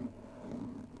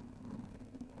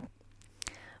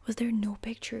 Was there no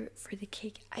picture for the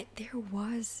cake? There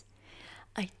was.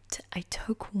 I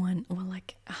took one, well,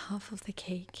 like half of the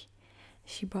cake.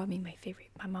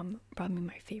 My mom brought me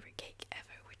my favorite cake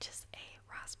ever, which is a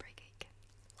raspberry cake.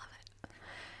 Love it.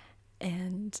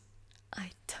 And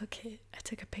I took a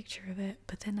picture of it,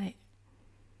 but then I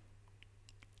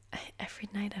every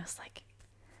night I was like,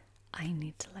 I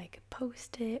need to like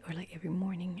post it, or like every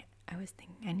morning I was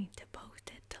thinking I need to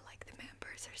post it to like the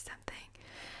members or something,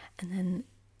 and then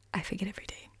I forget every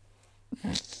day.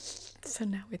 So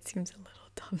now it seems a little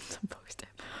dumb to post it.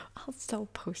 I'll still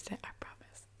post it, I promise.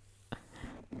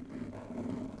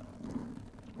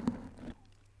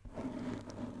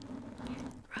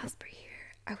 Raspberry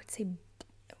hair. I would say,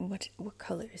 what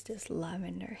color is this?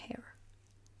 Lavender hair.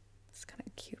 It's kind of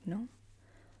cute, no?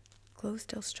 Chloe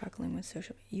still struggling with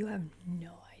social media. You have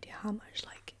no idea how much,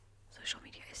 like, social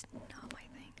media is not my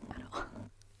thing at all.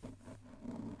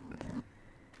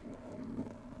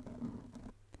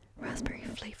 Raspberry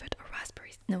flavored or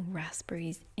raspberries? No,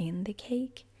 raspberries in the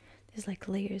cake. There's like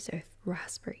layers of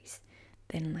raspberries,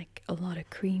 then like a lot of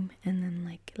cream, and then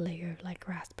like a layer of like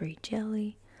raspberry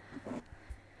jelly.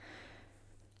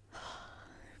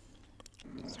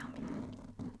 Yummy.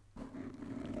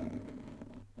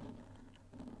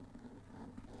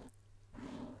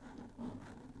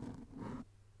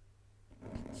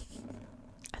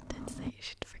 I did say you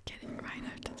should forget it right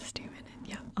after the stew minute.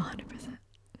 Yeah, 100%.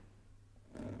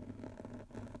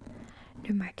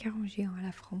 Le macaron géant à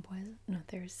la framboise. No,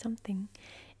 there's something.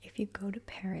 If you go to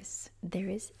Paris, there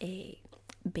is a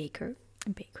bakery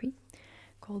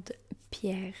called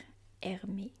Pierre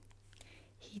Hermé.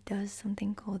 He does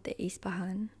something called the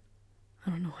Ispahan. I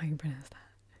don't know how you pronounce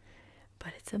that,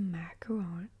 but it's a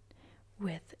macaron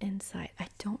with inside. I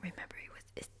don't remember.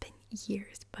 It's been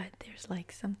years, but there's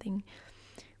like something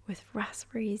with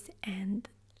raspberries and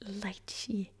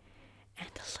lychee and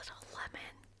a little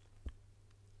lemon.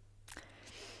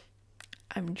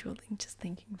 I'm drooling just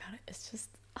thinking about it. It's just,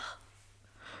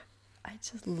 I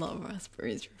just love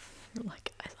raspberries.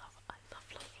 Like, I love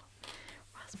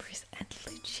raspberries and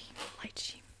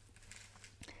lychee.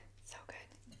 So good.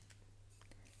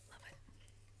 Love it.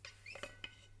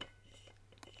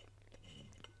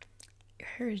 Your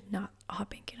hair is not hot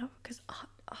pink enough because hot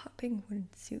pink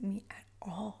wouldn't suit me at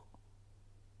all.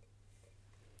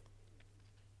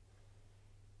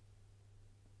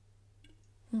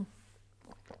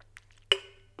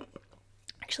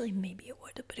 Actually, maybe it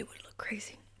would, but it would look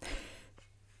crazy.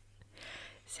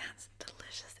 Sounds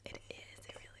delicious. It is.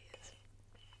 It really is.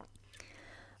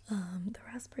 The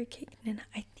raspberry cake, Nana.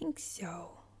 I think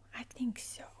so.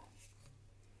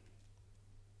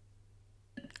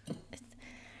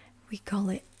 We call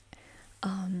it.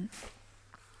 I'll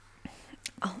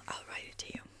write it to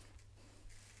you.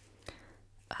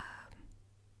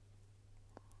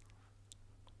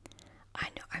 I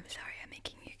know. I'm sorry. I'm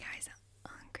making you guys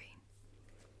hungry.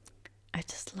 I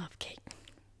just love cake.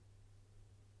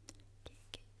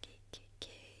 Cake.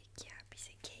 Yeah, piece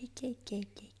of cake.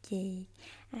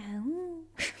 Ow.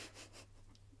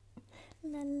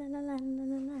 La la la la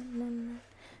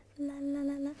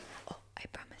la. Oh, I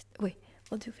promised. Wait,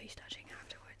 we'll do face touching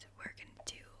afterwards. We're gonna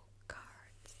do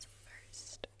cards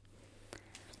first.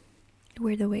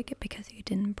 Wear the wig because you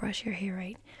didn't brush your hair,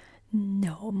 right?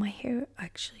 No, my hair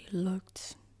actually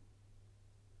looked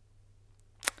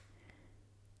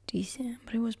decent,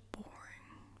 but it was boring.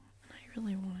 And I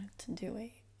really wanted to do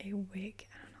a wig.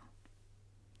 I don't know.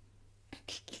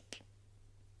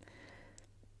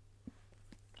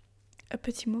 Un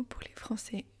petit mot pour les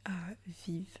Français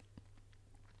vive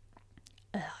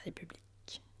la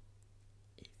République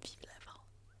et vive la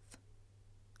France.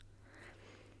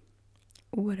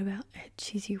 What about a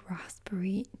cheesy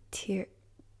raspberry tear?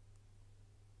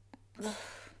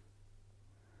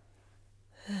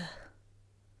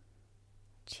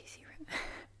 Cheesy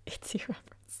itsy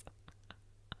reference.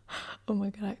 Oh my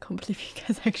god, I can't believe you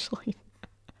guys actually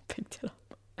picked it up.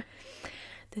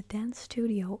 The dance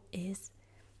studio is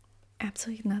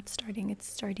absolutely not starting. It's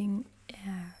starting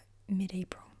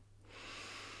mid-April.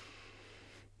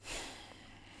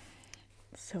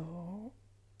 So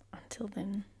until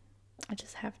then, I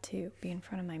just have to be in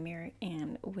front of my mirror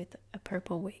and with a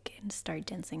purple wig and start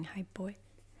dancing Hype Boy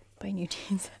by New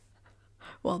Jeans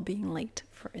while being late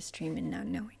for a stream and not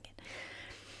knowing it.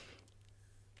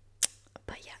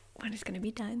 But yeah, when it's gonna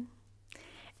be done,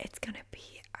 it's gonna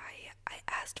be, I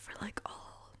asked for like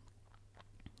all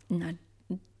not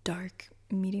dark,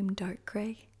 medium dark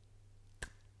gray,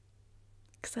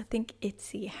 because I think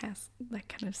Itsy has that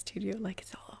kind of studio, like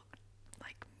it's all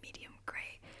like medium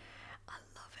gray. I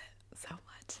love it so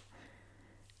much.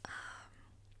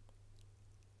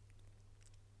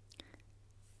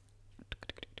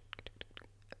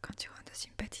 Quand tu rentres dans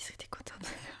une pâtisserie, t'es contente.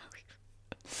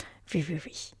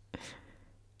 Oui.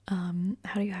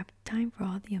 How do you have time for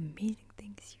all the amazing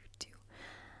things you do?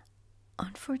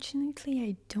 Unfortunately,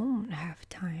 I don't have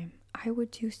time. I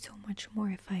would do so much more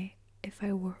if I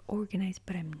were organized,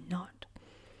 but I'm not.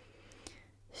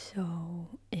 So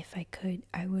if I could,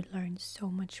 I would learn so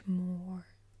much more.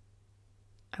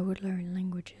 I would learn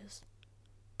languages,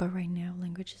 but right now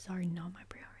languages are not my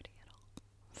priority at all.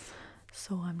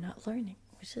 So I'm not learning,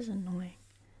 which is annoying.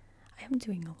 I am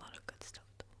doing a lot of good stuff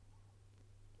though.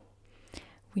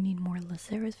 We need more La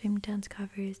Seraphim dance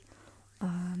covers.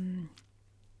 I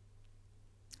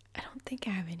don't think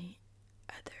I have any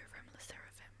other from La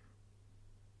Seraphim.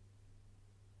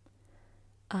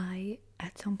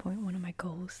 at some point, one of my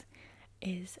goals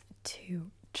is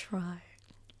to try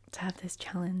to have this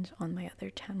challenge on my other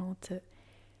channel to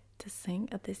sing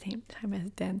at the same time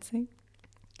as dancing.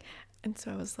 And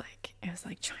so I was like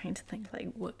trying to think like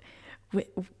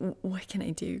what can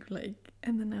I do, like,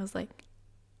 and then I was like,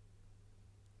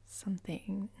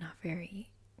 something not very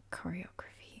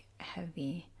choreography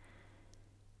heavy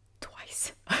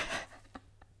twice.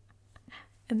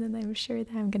 And then I'm sure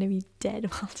that I'm gonna be dead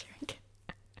while drinking.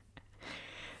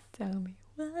 Tell me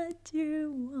what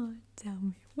you want, tell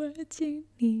me what you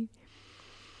need.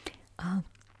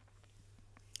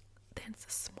 Dance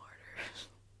smarter.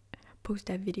 Post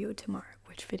that video tomorrow.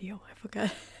 Which video? I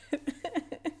forgot.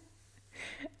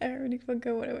 I already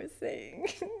forgot what I was saying.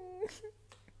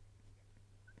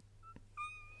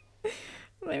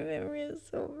 My memory is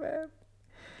so bad.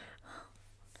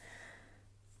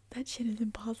 That shit is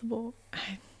impossible.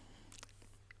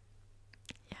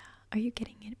 Yeah. Are you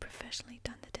getting it professionally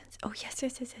done, the dance? Oh, yes.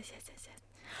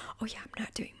 Oh, yeah, I'm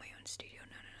not doing my own studio.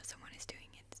 No. Someone is doing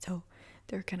it. So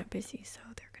they're kind of busy, so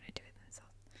they're going to do it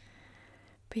themselves.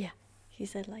 But yeah, he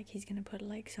said, like, he's going to put,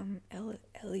 like, some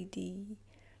LED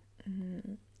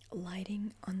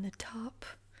lighting on the top.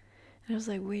 And I was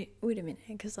like, wait a minute.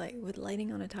 Because, like, with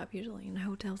lighting on the top, usually in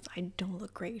hotels, I don't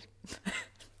look great.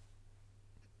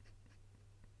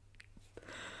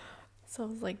 So I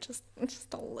was like, just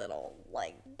a little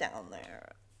light down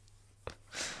there.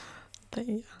 But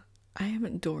yeah, I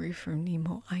am Dory from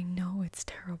Nemo. I know it's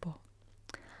terrible.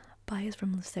 Bias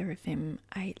from the Seraphim.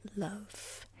 I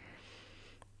love.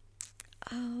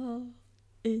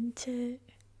 Inche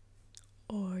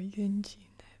or Yunji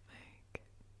Nevek.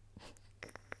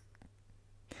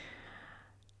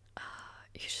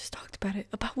 You just talked about it.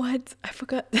 About what? I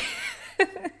forgot.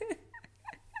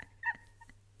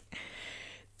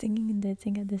 Singing and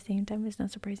dancing at the same time. It's not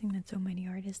surprising that so many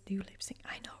artists do lip sync.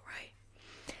 I know, right?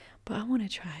 But I want to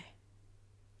try.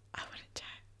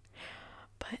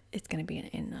 But it's going to be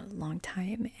in a long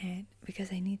time, and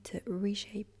because I need to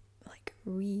reshape, like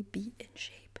be in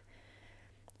shape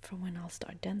for when I'll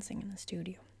start dancing in the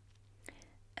studio.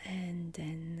 And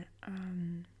then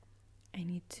I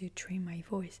need to train my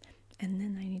voice. And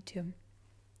then I need to,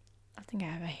 I think I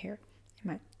have a hair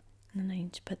in my, and then I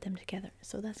need to put them together.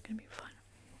 So that's going to be fun.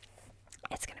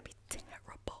 It's gonna be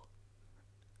terrible.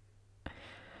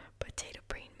 Potato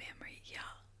brain memory, yeah.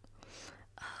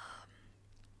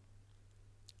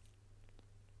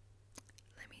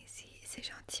 Let me see. C'est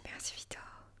gentil, merci Victor.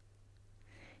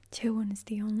 Chewan is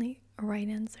the only right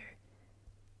answer.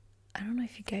 I don't know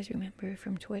if you guys remember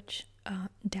from Twitch.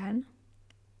 Dan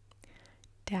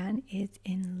is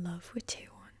in love with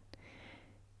Chewan.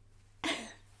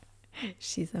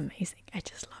 She's amazing. I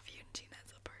just love Yunjin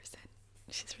as a person.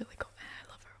 She's really cool.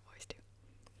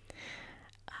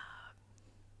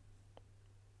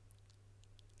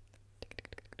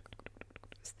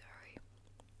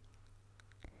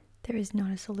 There is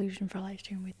not a solution for live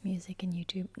stream with music and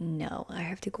YouTube. No, I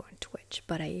have to go on Twitch,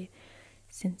 but I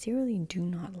sincerely do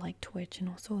not like Twitch, and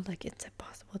also like it's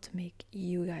impossible to make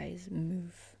you guys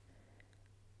move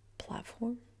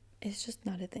platform. It's just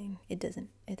not a thing. It doesn't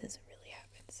really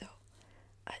happen. So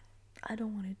I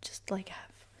don't want to just like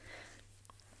have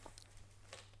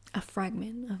a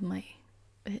fragment of my,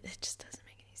 it just doesn't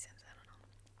make any sense. I don't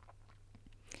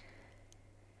know.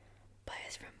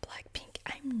 Bias from Blackpink.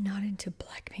 I'm not into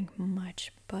Blackpink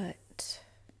much, but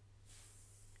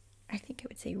I think I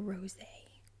would say Rosé.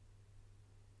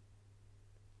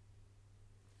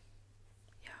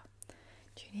 Yeah.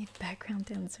 Do you need background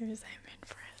dancers? I'm in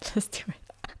for it. Let's do it.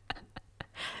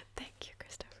 Thank you,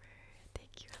 Christopher.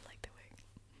 Thank you. I like the wig.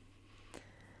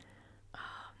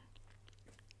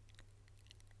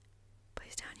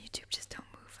 Please down YouTube. Just don't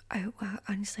move.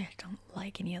 Honestly, I don't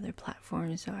like any other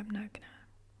platform, so I'm not gonna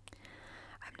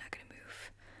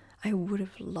move. I would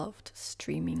have loved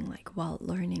streaming like while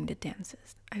learning the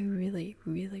dances. I really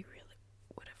would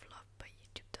have loved, but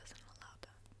YouTube doesn't allow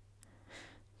that.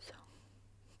 So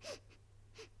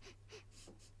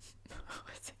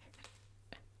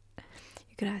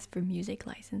you could ask for music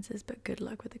licenses, but good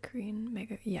luck with the Korean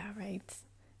mega. Yeah, right.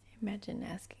 Imagine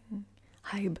asking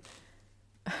Hybe.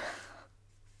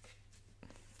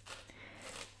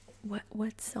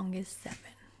 What song is 7?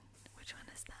 Which one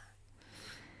is that?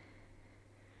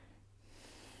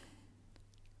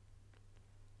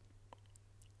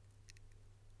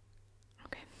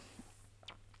 Okay.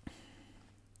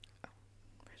 Oh,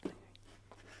 where's my...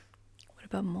 What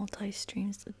about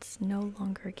multi-streams? It's no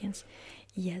longer against.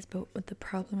 Yes, but the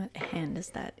problem at hand is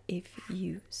that if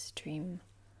you stream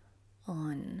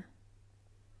on...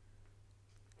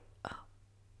 Oh,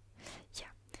 yeah.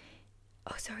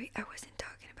 Oh, sorry, I wasn't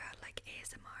talking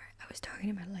was talking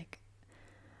about like,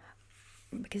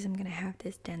 because I'm gonna have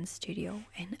this dance studio,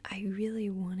 and I really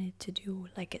wanted to do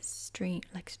like a stream,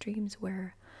 like streams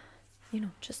where, you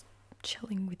know, just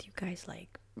chilling with you guys,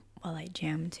 like while I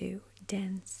jam to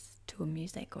dance to a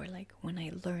music, or like when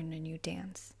I learn a new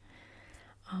dance.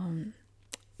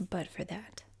 But for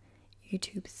that,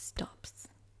 YouTube stops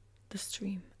the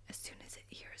stream as soon as it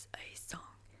hears a song,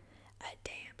 a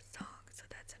damn song. So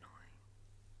that's annoying.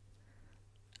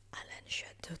 Alain,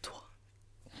 jette-toi.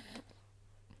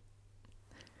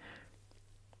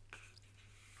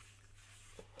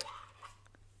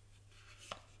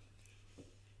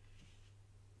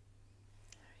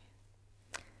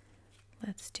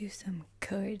 Let's do some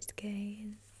chords,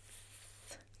 guys.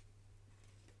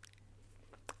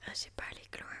 J'ai pas les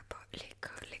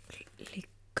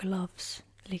gloves,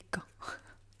 les gants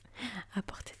à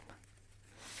portée de main.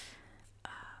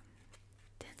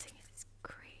 Dancing is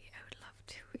great. I would love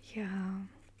to, yeah.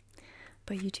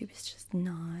 But YouTube is just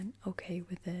not okay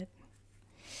with it.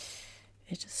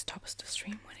 It just stops the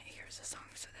stream when it hears a song,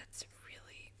 so that's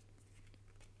really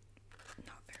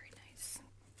not very nice.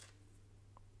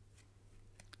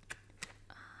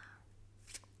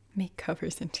 Make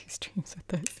covers and do streams with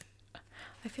this.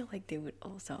 I feel like they would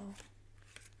also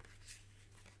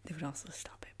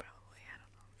stop it, probably. I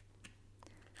don't know.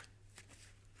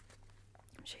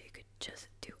 I'm sure you could just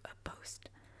do a post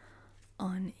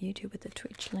on YouTube with the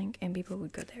Twitch link and people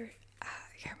would go there. I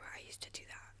remember I used to do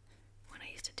that when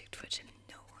I used to do Twitch, and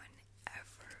no one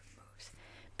ever moves.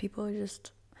 People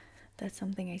just, that's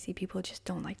something I see, people just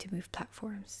don't like to move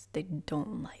platforms. They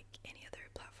don't like any other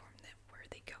platform than where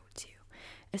they go to,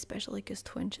 especially because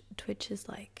Twitch is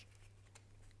like,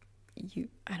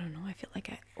 I don't know, I feel like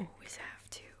I always have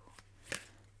to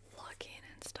log in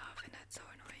and stuff, and that's so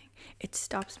annoying. It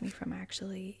stops me from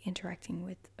actually interacting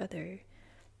with other,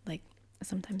 like,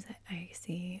 sometimes I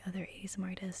see other ASMR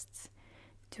artists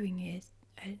doing a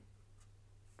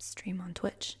stream on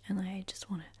Twitch, and I just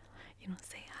want to, you know,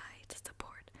 say hi to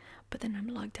support, but then I'm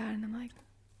logged out and I'm like,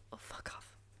 oh, fuck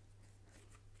off.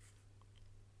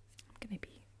 I'm gonna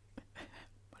be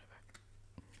whatever.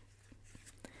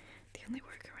 The only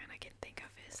workaround I can think of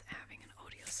is having an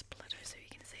audio splitter so you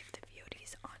can save the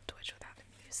VODs on Twitch without the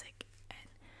music and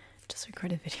just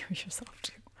record a video yourself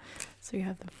too, so you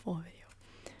have the full video.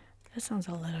 That sounds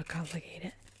a little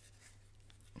complicated.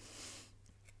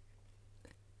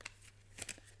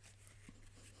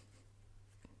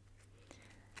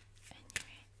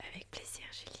 Anyway, avec plaisir,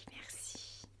 Julie, merci.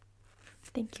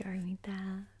 Thank you,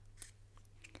 Armita.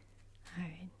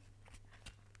 Alright.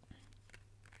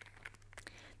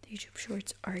 The YouTube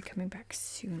shorts are coming back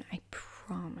soon, I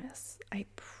promise. I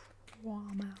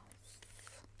promise.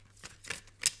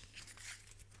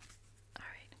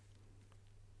 Alright.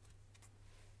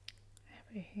 I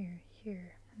have it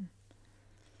here.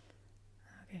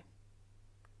 Okay.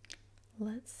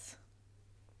 Let's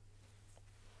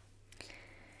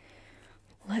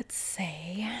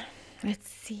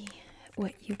see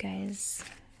what you guys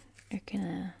are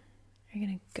gonna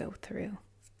go through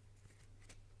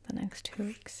the next 2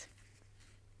 weeks.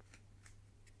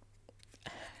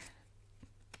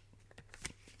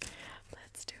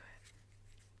 Let's do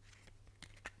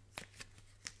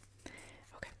it.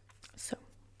 Okay, so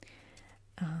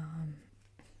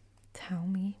tell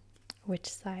me which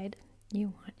side you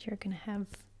want.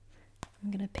 I'm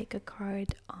gonna pick a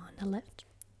card on the left,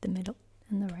 the middle,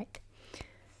 and the right.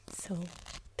 So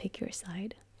pick your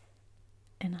side,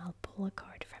 and I'll pull a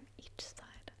card from each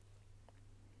side.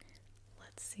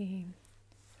 Let's see.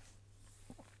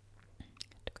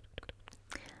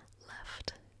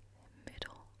 Left,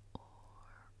 middle, or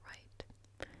right?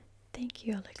 Thank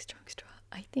you, Alex Strongstraw.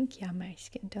 I think, yeah, my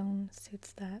skin tone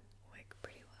suits that wig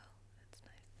pretty well. That's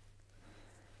nice.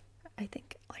 I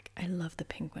think, like, I love the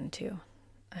pink one too.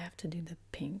 I have to do the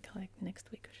pink, like,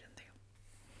 next week or something.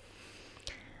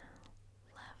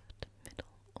 Left, middle,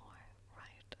 or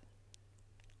right?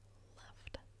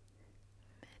 Left,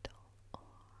 middle, or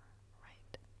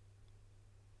right?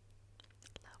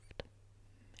 Left,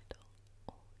 middle,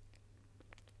 or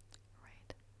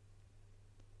right?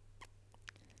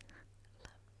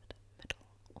 Left, middle,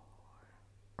 or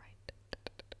right?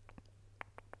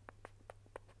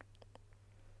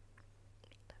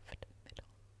 Left,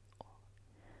 middle, or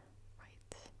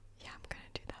right? Yeah, I'm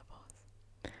gonna do that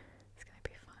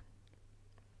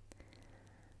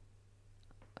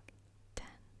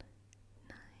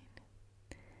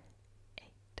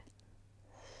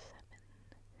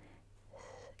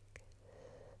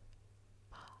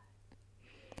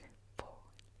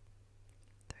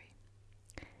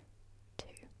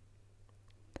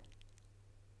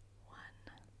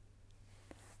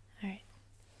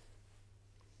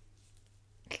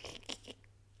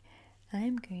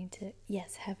I'm going to,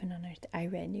 yes, heaven on earth. I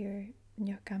read your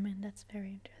comment. That's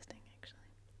very interesting, actually.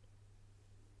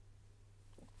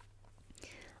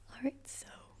 All right, so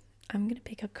I'm gonna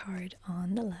pick a card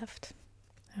on the left.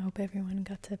 I hope everyone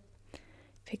got to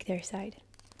pick their side.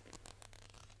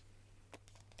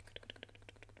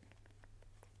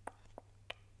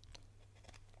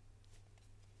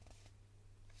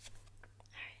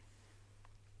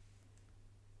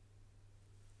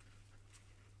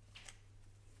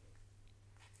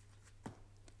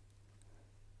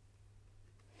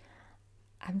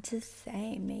 I'm just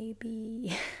saying,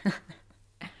 maybe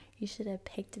you should have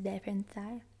picked a different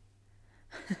side.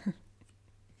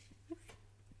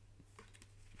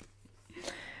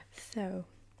 So,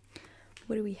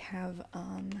 what do we have?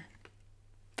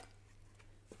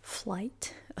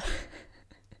 Flight.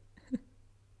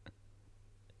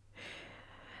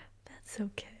 That's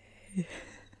okay.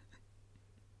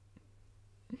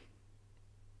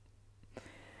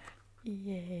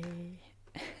 Yay.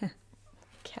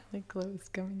 Calico is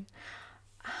coming.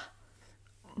 Ah,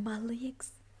 my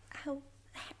legs. Ow.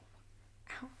 Ow.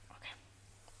 Ow. Okay.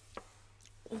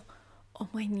 Oh, oh,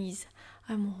 my knees.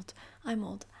 I'm old. I'm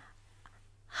old.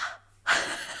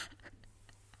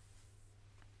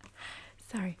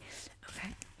 Sorry.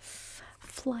 Okay.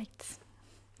 Flight.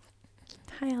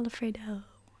 Hi, Alfredo.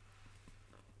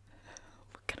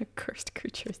 What kind of cursed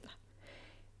creature is that?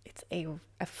 It's a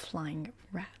flying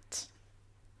rat.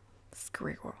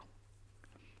 Squirrel.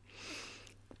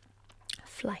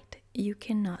 Flight. You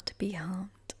cannot be harmed.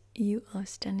 You are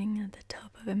standing at the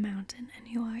top of a mountain and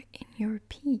you are in your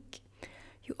peak.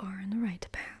 You are on the right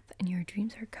path and your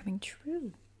dreams are coming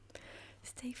true.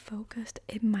 Stay focused.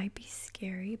 It might be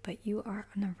scary, but you are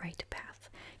on the right path.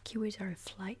 Keywords are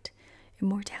flight,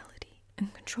 immortality,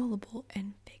 uncontrollable,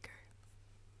 and vigor.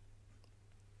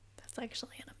 That's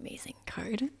actually an amazing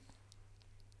card.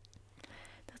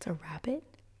 That's a rabbit.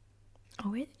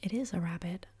 Oh, it is a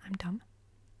rabbit. I'm dumb.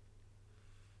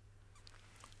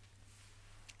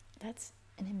 That's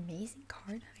an amazing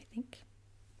card, I think.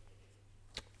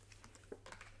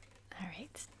 All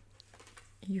right.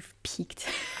 You've peaked.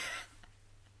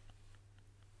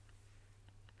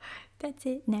 That's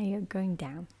it. Now you're going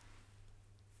down.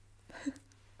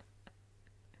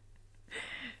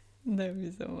 That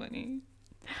was so funny.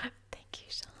 Thank you,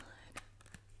 Sean.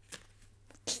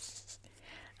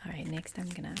 All right, next I'm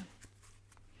gonna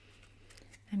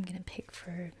pick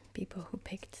for people who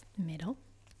picked middle.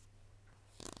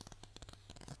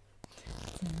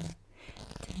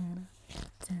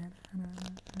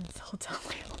 This whole time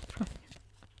from you.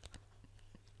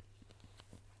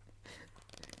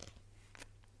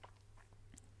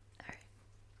 All right.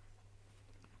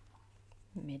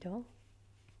 Middle.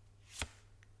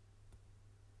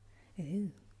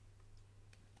 Ooh.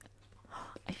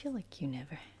 I feel like you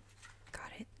never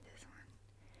got it, this one.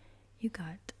 You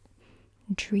got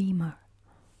dreamer.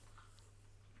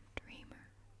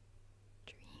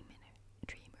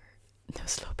 No,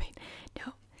 slow pain.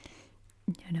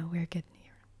 No, we're good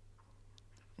here.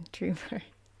 Dreamer.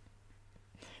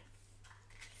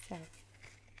 So.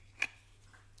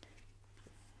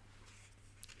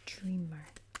 Dreamer.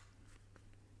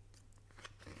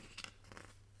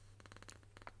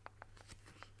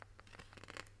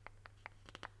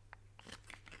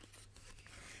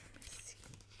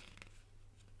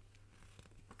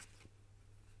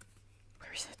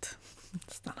 Where is it?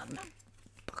 It's not on the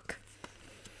book.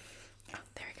 Oh,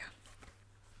 there we go.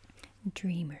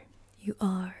 Dreamer. You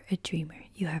are a dreamer.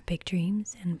 You have big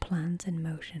dreams and plans in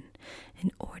motion.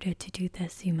 In order to do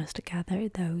this, you must gather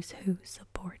those who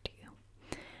support you.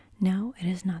 Now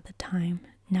is not the time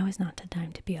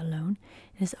to be alone.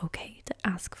 It is okay to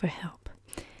ask for help.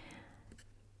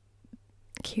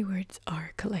 Keywords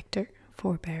are collector,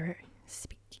 forebearer,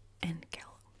 speak, and gallow.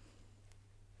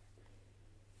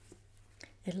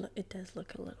 It does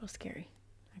look a little scary,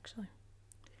 actually.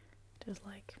 It does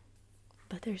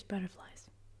but there's butterflies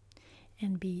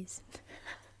and bees.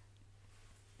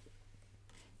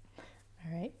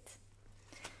 All right.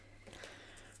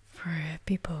 For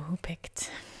people who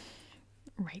picked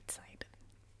right side.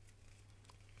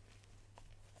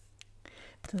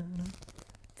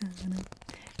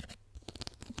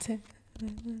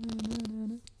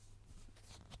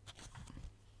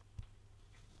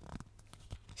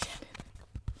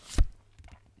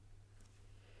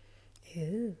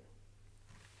 Ooh.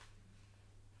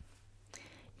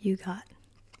 You got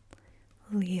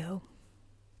Leo.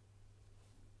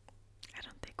 I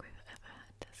don't think we've ever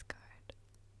had this card.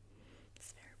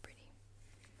 It's very pretty.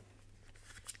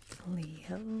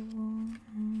 Leo.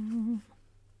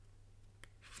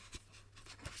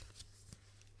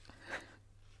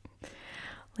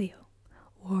 Leo,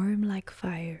 warm like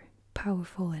fire,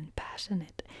 powerful and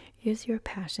passionate. Use your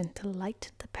passion to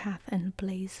light the path and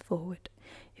blaze forward.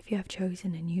 If you have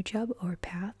chosen a new job or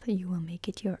path, you will make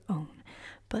it your own.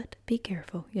 But be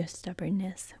careful, your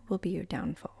stubbornness will be your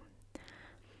downfall.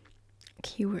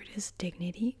 Keyword is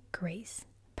dignity, grace,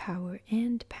 power,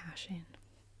 and passion.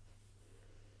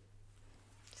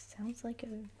 Sounds like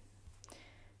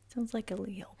a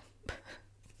Leo.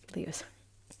 Leo, sorry.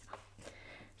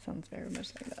 Sounds very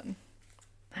much like that.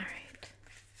 Alright.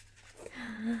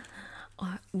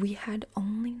 We had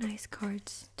only nice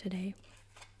cards today.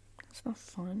 It's not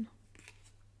fun.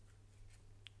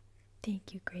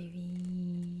 Thank you,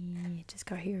 Gravy. Just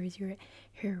got here. Is your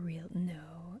hair real?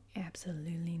 No,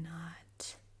 absolutely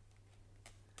not.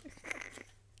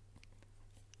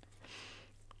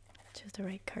 Just the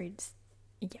right cards.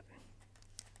 Yep,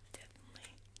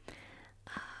 definitely.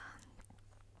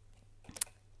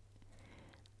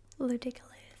 Ludicrous.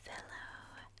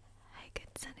 Hello. Hi,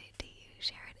 good Sunday to you.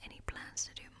 Sharon, any plans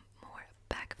to do more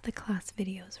back of the class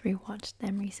videos? Rewatched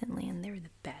them recently and they're the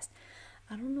best.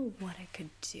 I don't know what I could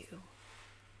do.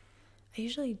 I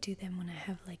usually do them when I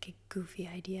have like a goofy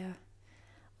idea,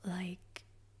 like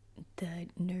the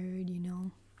nerd, you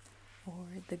know, or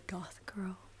the goth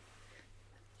girl.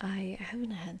 I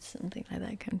haven't had something like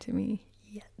that come to me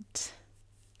yet.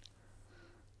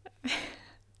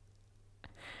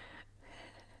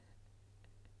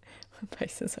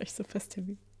 Pisces are supposed to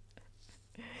be.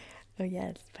 Oh yeah,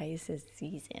 it's Pisces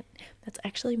season. That's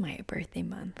actually my birthday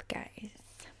month, guys.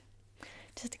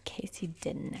 Just in case you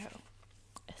didn't know.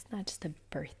 It's not just a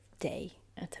birthday,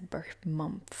 it's a birth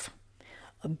month.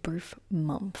 A birth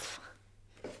month.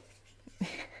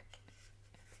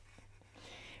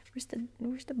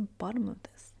 Where's the bottom of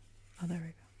this? Oh, there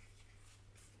we go.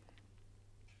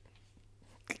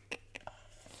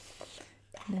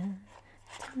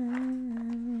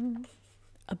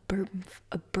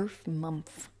 A birth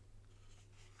month.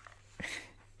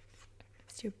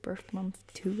 It's your birth month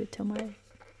too, Tomorrow.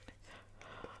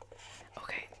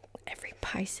 Okay, every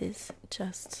Pisces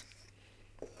just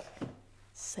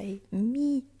say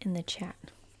me in the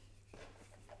chat.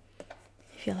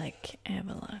 I feel like I have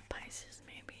a lot of Pisces,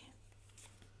 maybe.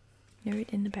 Nerd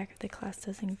in the back of the class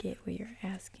doesn't get what you're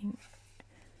asking.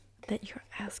 That you're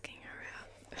asking her out.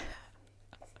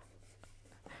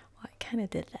 Well, I kind of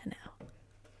did that now.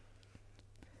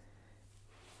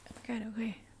 Oh my god,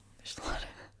 okay. There's a lot of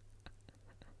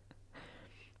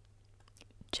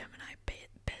Gemini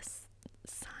best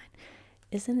sign.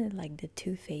 Isn't it like the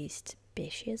two-faced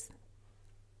bitches?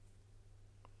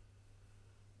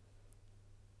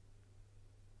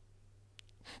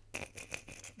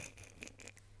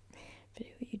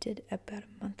 Video you did about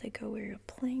a month ago where you're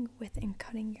playing with and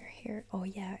cutting your hair. Oh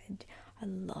yeah, I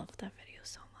love that video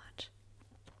so much.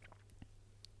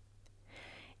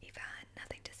 Ivan,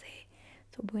 nothing to say.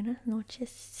 So buenas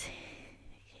noches.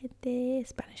 The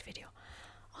Spanish video.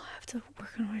 I'll have to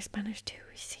work on my Spanish too.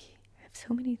 You see, I have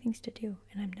so many things to do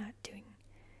and I'm not doing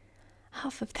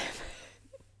half of them.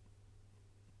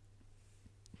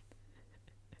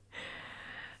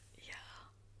 Yeah.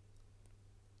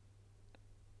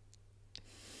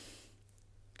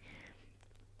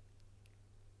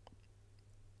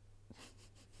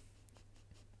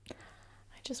 I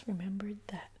just remembered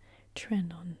that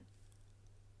trend on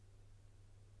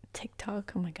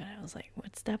TikTok. Oh my god, I was like,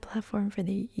 what's that platform for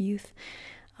the youth?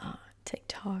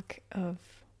 TikTok of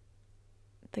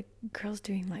the girls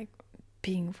doing like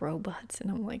being robots, and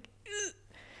I'm like,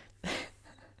 I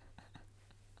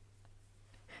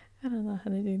don't know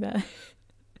how to do that.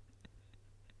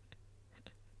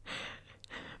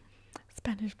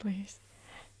 Spanish, please.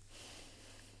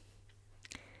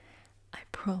 I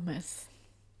promise.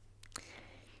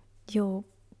 Yo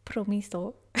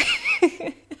promiso.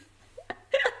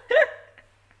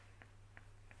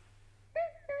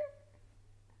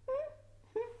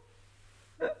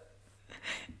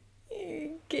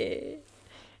 Que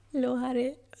lo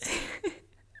haré.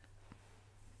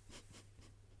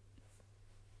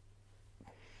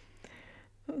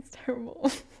 That's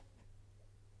terrible.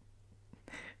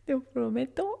 Te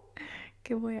prometo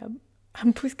que voy a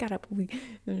buscar a Pubi.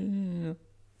 I'm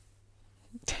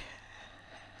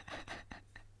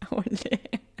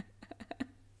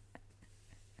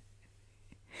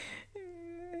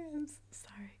so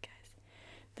sorry, guys.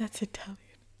 That's Italian.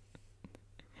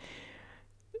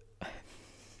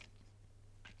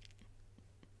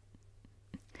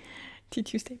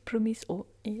 Did you say promise? Oh,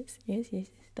 yes, yes,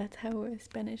 yes. That's how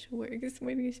Spanish works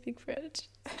when you speak French.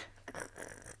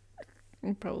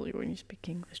 And probably when you speak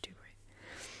English too,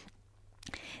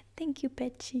 right? Thank you,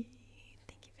 Betchy.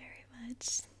 Thank you very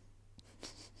much.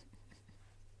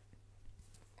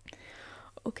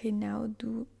 Okay, now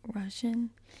do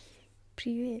Russian.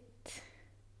 Привет.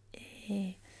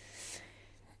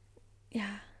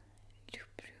 Я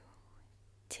люблю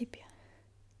тебя.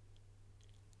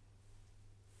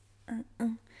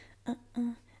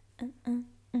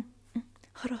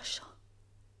 Хорошо.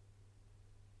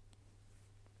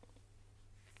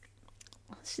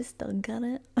 She still got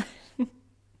it.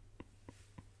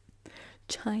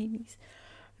 Chinese.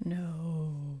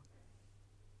 No.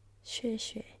 学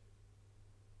学.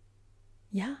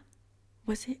 Yeah.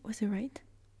 Was it right?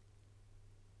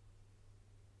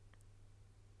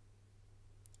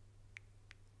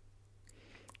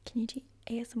 Can you do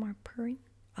ASMR purring?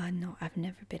 No, I've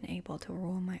never been able to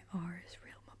roll my R's.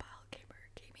 Real mobile gaming.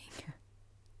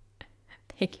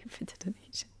 Thank you for the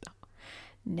donation. No,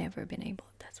 never been able.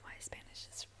 That's why Spanish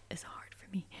is hard for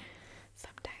me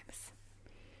sometimes.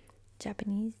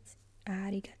 Japanese,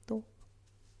 arigato.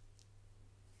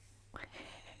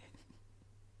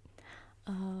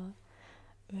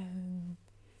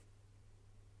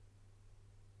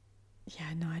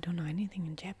 Yeah, no, I don't know anything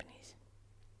in Japanese.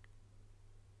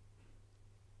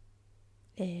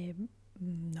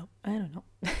 No, I don't know.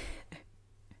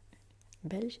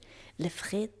 Belge, le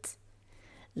frites.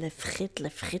 Le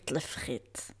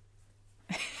frites.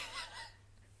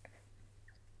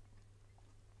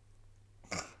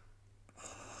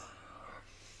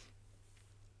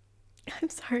 I'm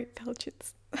sorry,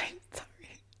 Belgians. I'm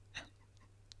sorry.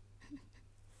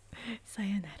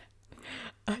 Sayonara.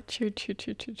 True.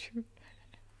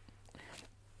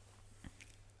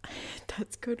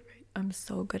 That's good, right? I'm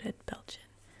so good at Belgian.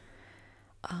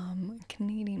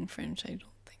 Canadian French, I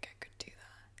don't think I could do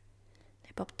that.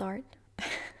 Les pop tart.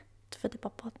 Tu fais des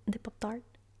pop tart?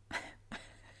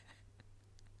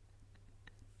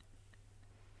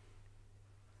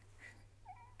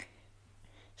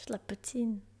 La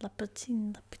poutine.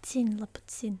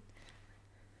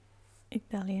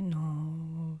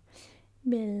 Italiano.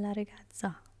 Bella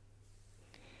ragazza.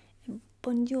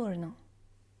 Buongiorno.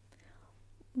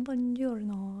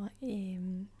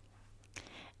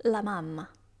 La mamma.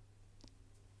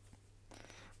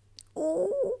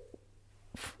 Oh,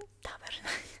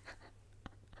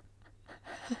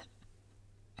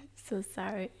 so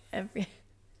sorry.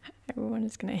 Everyone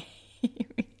is gonna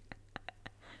hate me.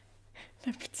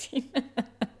 La poutine.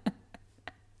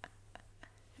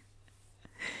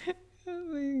 Oh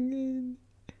my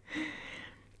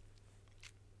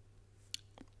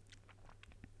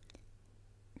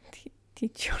god. Ti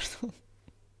giorno.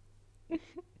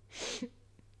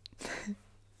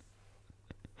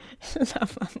 La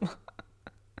mamma.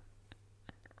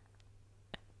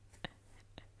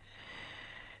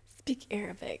 Speak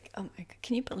Arabic. Oh my god.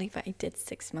 Can you believe I did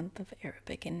 6 months of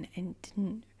Arabic and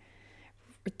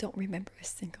don't remember a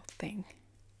single thing?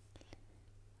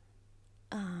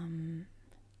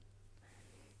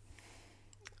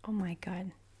 Oh my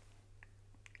god.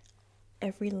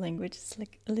 Every language is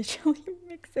like literally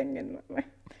mixing in my mind.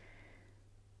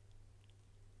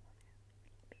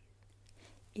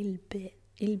 Il bit.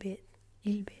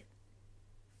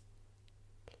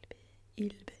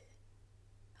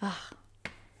 Ah.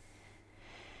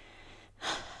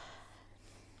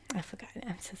 I forgot.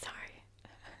 I'm so sorry.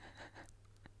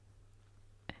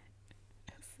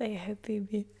 Say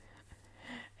habibi.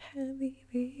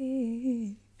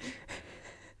 Habibi.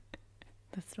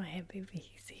 That's my habibi.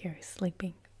 He's here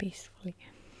sleeping peacefully.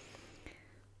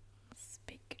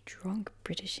 Speak drunk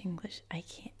British English. I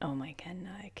can't. Oh my god,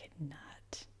 no, I could not.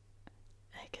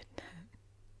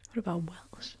 What about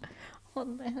Welsh?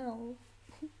 What the hell?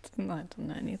 No, I don't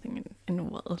know anything in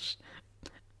Welsh.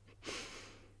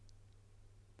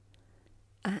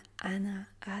 Anna.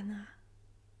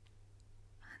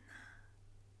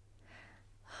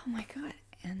 Oh my god,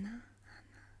 Anna.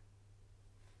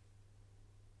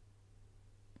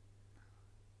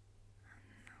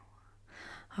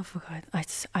 I forgot.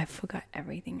 I forgot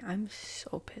everything. I'm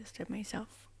so pissed at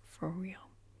myself, for real.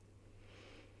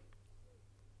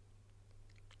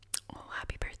 Oh,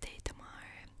 happy birthday, Tamar.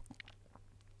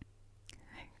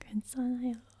 Good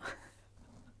son.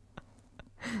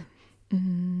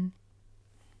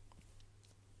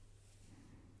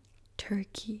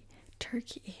 Turkey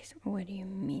is. What do you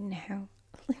mean? How?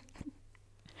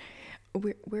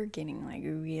 we're getting like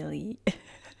really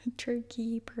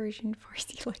Turkey, Persian,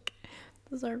 Farsi. Like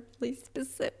those are really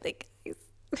specific, guys.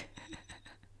 I've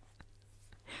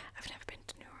never been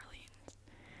to New Orleans,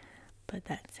 but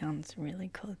that sounds really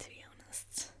cool, to be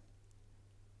honest.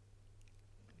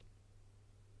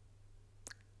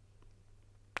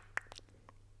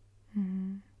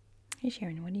 Hey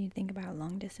Sharon, what do you think about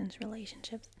long distance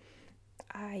relationships?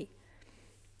 I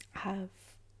have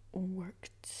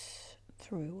worked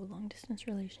through a long distance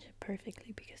relationship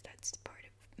perfectly because that's part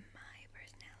of my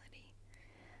personality.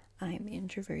 I'm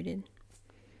introverted.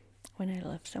 When I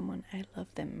love someone, I love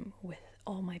them with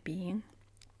all my being.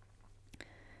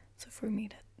 So for me,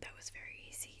 that was very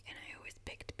easy, and I always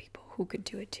picked people who could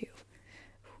do it too,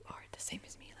 who are the same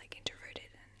as me, like introverted,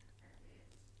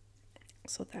 and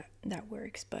so that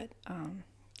works. But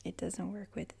it doesn't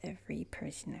work with every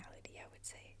personality, I would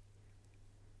say.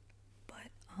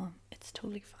 But it's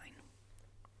totally fine.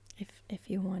 If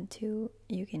you want to,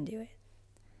 you can do it.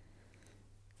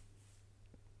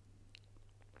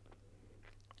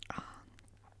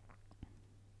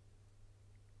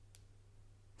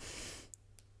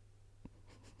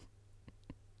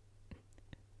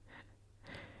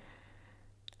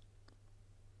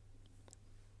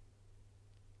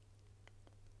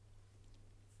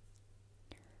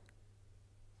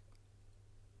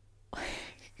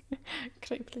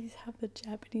 Could I please have the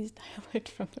Japanese dialect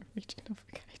from the region of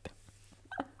Hokkaido?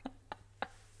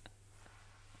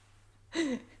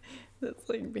 That's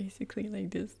like basically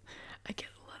like this. I get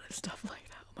a lot of stuff like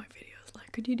that on my videos.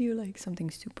 Like, could you do like something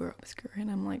super obscure?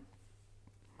 And I'm like,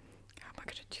 how am I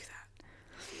gonna do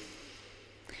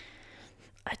that?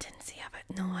 I didn't see how it.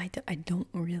 No, I don't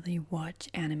really watch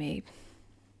anime.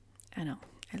 I know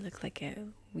I look like a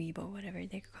weeb or whatever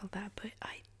they call that, but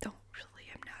I don't really.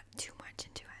 I'm not too much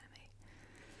into anime.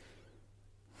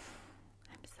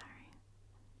 I'm sorry.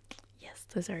 Yes,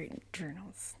 those are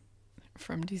journals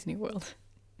from Disney World.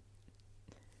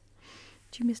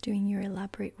 Do you miss doing your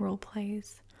elaborate role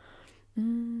plays?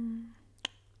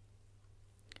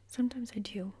 Sometimes I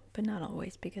do, but not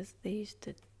always, because they used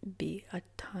to be a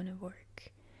ton of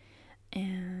work.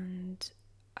 And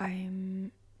I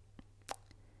don't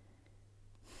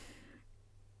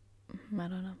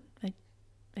know.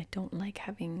 I don't like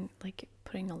having, like,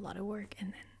 putting a lot of work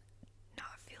and then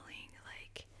not feeling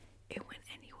like it went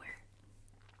anywhere.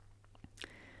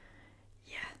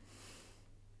 Yeah.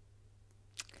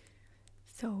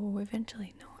 So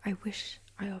eventually, no, I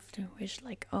often wish,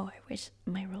 like, oh, I wish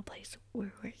my role plays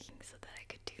were working so that I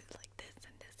could do like this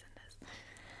and this and this.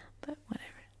 But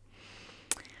whatever.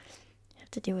 You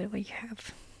have to do with what you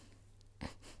have.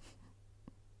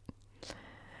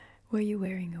 Were you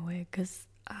wearing a wig? Because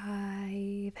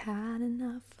I've had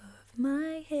enough of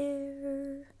my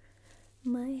hair.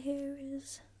 My hair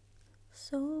is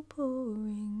so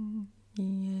boring.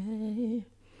 Yeah.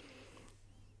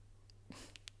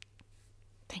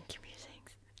 Thank you,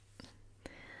 musings.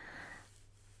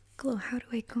 Glow, how do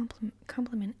I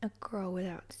compliment a girl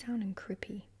without sounding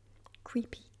creepy?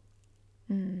 Creepy.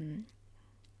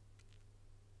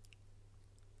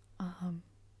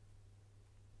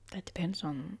 That depends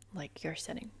on, like, your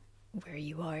setting. Where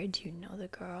you are, do you know the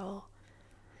girl?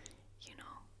 You know,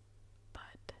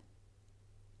 but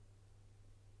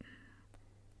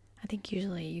I think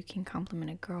usually you can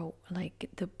compliment a girl, like,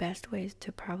 the best way is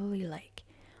to probably, like,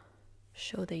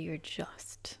 show that you're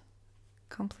just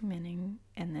complimenting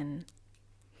and then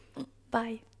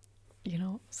bye, you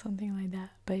know, something like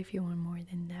that. But if you want more,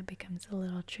 then that becomes a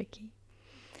little tricky.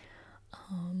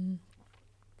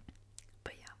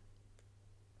 But yeah,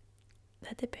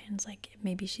 that depends. Like,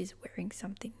 maybe she's wearing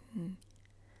something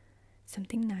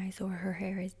nice, or her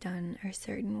hair is done a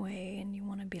certain way, and you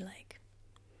want to be like,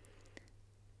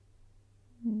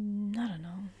 I don't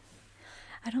know.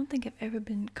 I don't think I've ever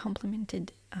been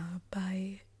complimented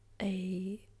by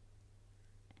a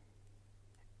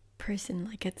person,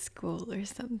 like, at school or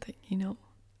something, you know.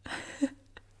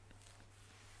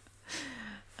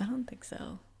 I don't think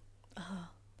so.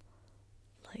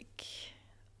 Like,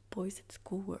 boys at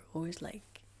school were always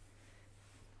like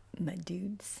my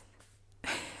dudes.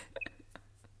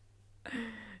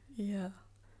 Yeah,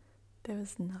 that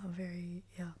was not very,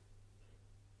 yeah.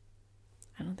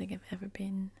 I don't think I've ever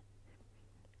been.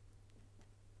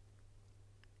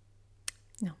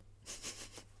 No.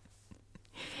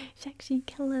 Shakshi,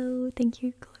 hello. Thank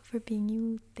you, Chloe, for being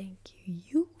you. Thank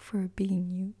you for being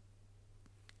you.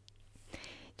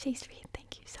 Chase Reed,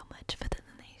 thank you so much for the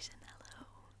donation. Hello.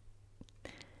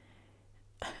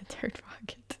 Third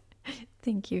Rocket,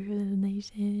 thank you for the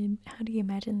donation. How do you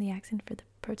imagine the accent for the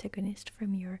protagonist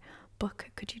from your book?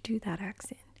 Could you do that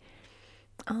accent?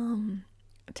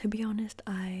 To be honest,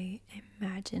 I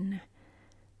imagine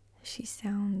she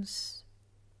sounds,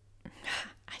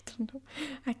 I don't know,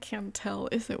 I can't tell.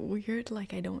 Is it weird?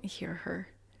 Like, I don't hear her.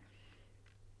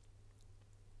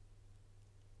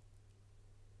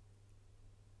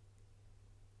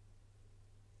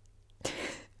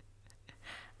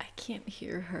 I can't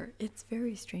hear her. It's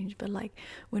very strange, but like,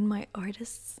 when my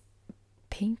artists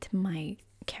paint my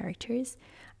characters,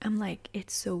 I'm like,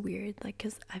 it's so weird, like,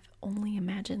 because I've only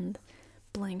imagined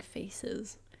blank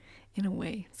faces in a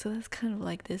way. So that's kind of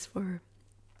like this for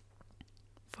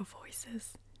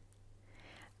voices.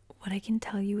 What I can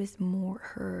tell you is more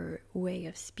her way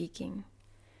of speaking.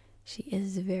 She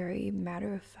is very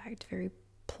matter of fact, very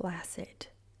placid,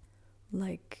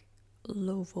 like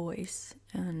low voice,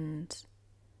 and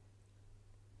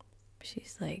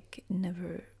she's like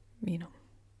never,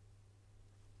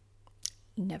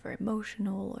 never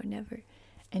emotional or never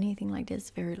anything like this.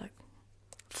 Very like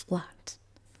flat.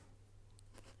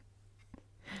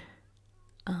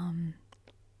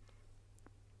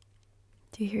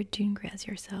 Do you hear June Grass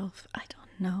yourself? I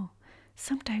don't know.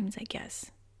 Sometimes, I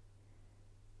guess.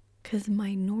 Because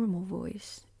my normal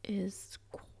voice is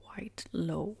quite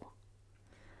low.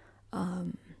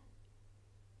 So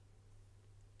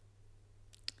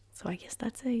I guess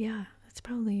that's that's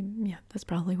probably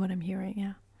what I'm hearing,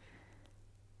 yeah.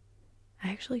 I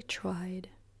actually tried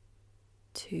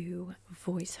to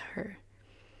voice her.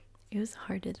 It was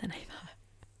harder than I thought.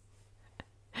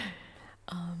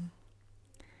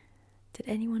 Did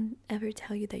anyone ever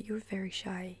tell you that you're very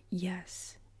shy?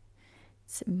 Yes.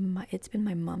 It's been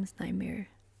my mom's nightmare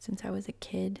since I was a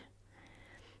kid,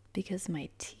 because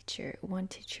one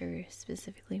teacher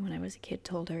specifically when I was a kid,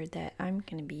 told her that I'm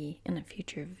going to be in the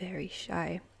future very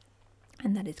shy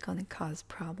and that it's going to cause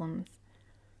problems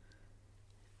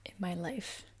in my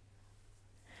life.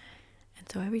 And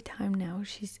so every time now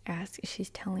she's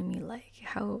telling me like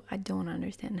how I don't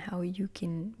understand how you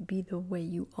can be the way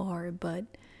you are, but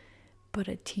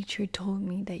a teacher told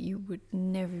me that you would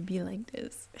never be like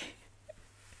this.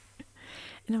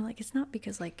 And I'm like, it's not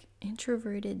because like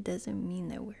introverted doesn't mean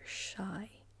that we're shy.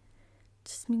 It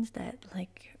just means that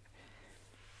like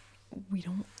we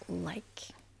don't like,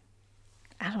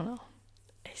 I don't know.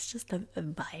 It's just a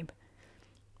vibe.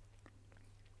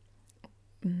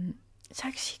 Oh my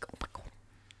god.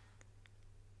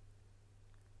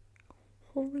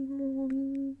 Holy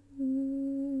moly.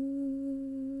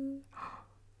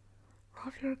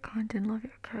 Love your content, love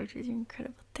your characters, you're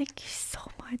incredible. Thank you so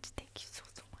much. Thank you so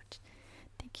much.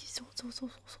 Thank you so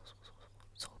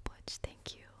much.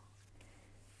 Thank you.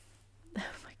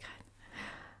 Oh my god.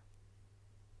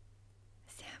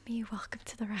 Sammy, welcome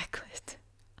to the Racklist.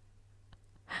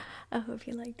 I hope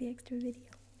you like the extra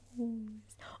videos.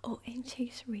 Oh, and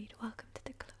Chase Reed, welcome to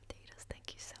the Club Datas.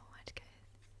 Thank you so much, guys.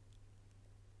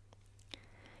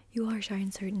 You are shy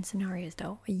in certain scenarios,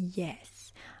 though.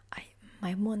 Yes.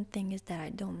 My one thing is that I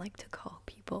don't like to call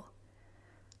people.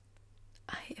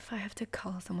 If I have to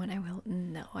call someone, I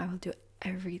will do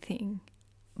everything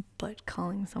but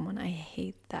calling someone. I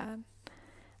hate that.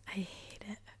 I hate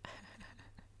it.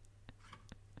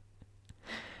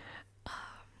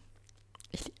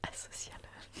 Il est asocial.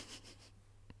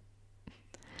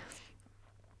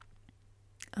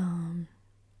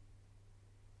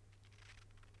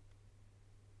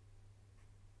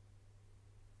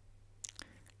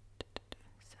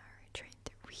 Sorry, trying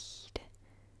to read.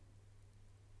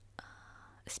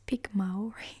 Speak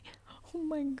Maori. Oh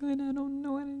my god, I don't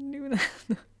know how to do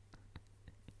that.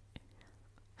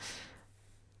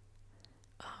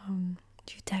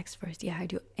 Do you text first? Yeah, I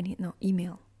do.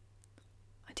 Email.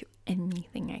 I do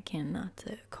anything I can not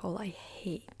to call. I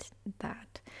hate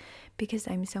that because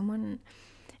I'm someone.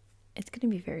 It's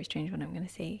gonna be very strange what I'm gonna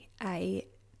say. I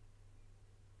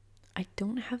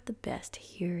don't have the best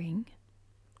hearing,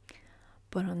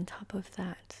 but on top of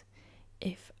that,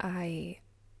 if I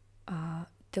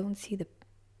don't see the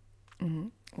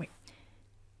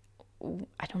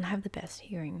I don't have the best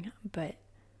hearing, but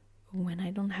when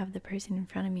I don't have the person in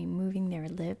front of me moving their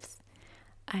lips,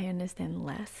 I understand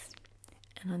less.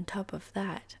 And on top of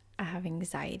that, I have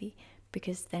anxiety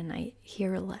because then I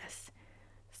hear less,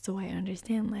 so I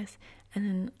understand less, and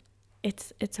then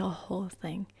it's a whole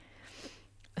thing.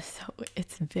 So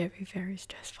it's very, very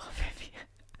stressful for me.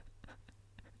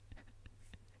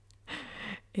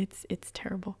 It's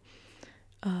terrible.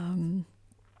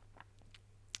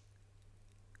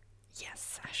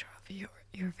 Yes, Ashraf,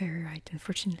 you're very right.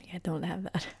 Unfortunately, I don't have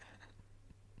that.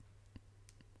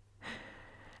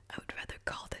 I would rather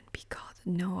call than be called.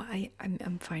 No,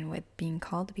 I'm fine with being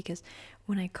called, because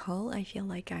when I call, I feel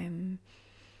like I'm.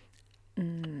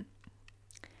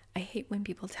 I hate when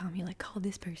people tell me like, call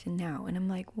this person now, and I'm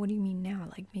like, what do you mean now?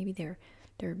 Like maybe they're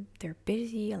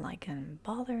busy and like I'm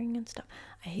bothering and stuff.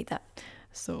 I hate that.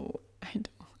 So I don't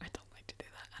like to do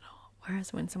that at all.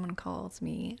 Whereas when someone calls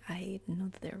me, I know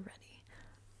that they're ready.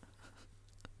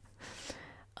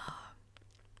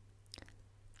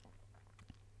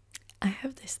 I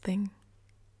have this thing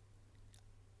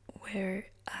where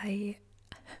it's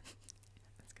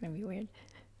gonna be weird.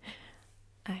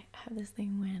 I have this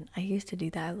thing when I used to do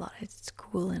that a lot at school.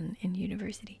 school and in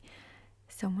university.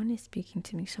 Someone is speaking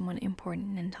to me, someone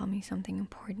important, and tell me something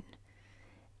important.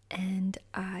 And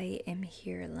I am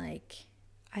here like,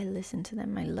 I listen to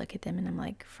them, I look at them, and I'm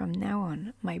like, from now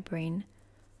on, my brain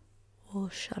will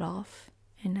shut off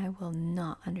and I will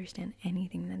not understand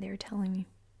anything that they're telling me.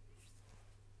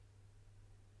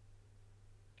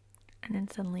 And then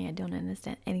suddenly I don't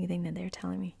understand anything that they're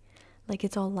telling me. Like,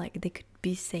 it's all like they could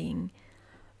be saying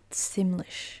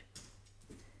Simlish.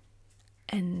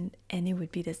 And it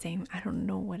would be the same. I don't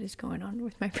know what is going on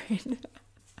with my brain.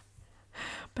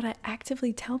 But I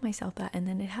actively tell myself that, and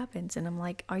then it happens. And I'm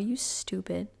like, are you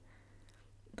stupid?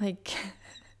 Like,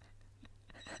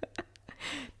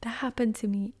 that happened to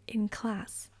me in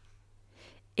class.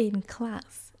 In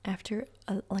class. After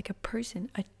a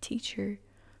teacher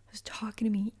was talking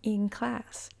to me in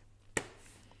class.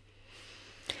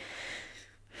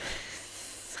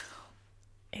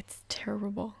 It's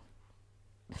terrible.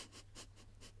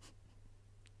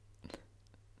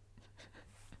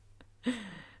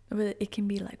 But it can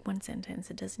be like one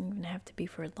sentence. It doesn't even have to be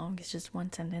for long. It's just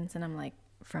one sentence, and I'm like,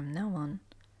 from now on,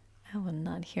 I will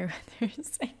not hear what they're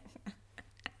saying.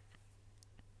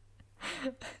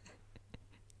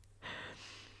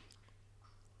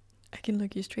 I can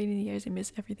look you straight in the eyes and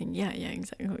miss everything. Yeah,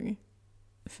 exactly.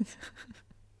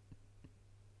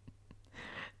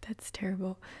 That's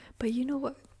terrible. But you know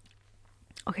what?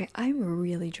 Okay, I'm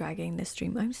really dragging this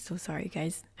stream. I'm so sorry,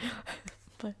 guys.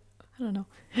 But I don't know.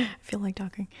 I feel like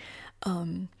talking.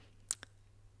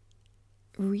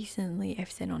 Recently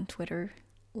I've said on Twitter,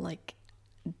 like,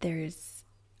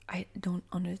 I don't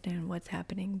understand what's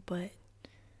happening, but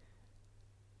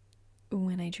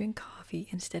when I drink coffee,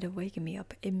 instead of waking me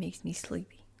up, it makes me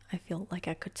sleepy. I feel like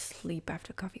I could sleep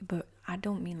after coffee, but I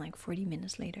don't mean like 40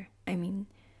 minutes later. I mean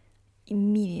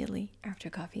immediately after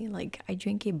coffee. Like, I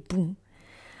drink it, boom,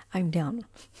 I'm down.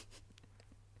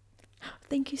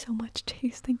 Thank you so much,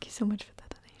 Chase. Thank you so much for that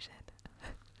donation.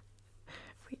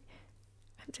 Wait,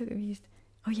 I'm so confused.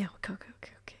 Oh yeah, okay.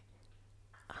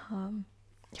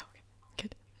 Yeah, okay,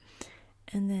 good.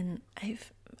 And then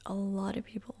a lot of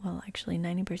people, well, actually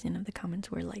 90% of the comments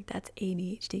were like, that's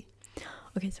ADHD.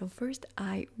 Okay, so first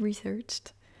I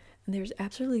researched, and there's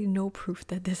absolutely no proof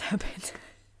that this happened.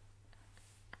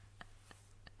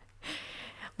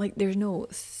 Like, there's no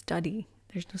study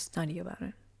about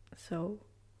it. So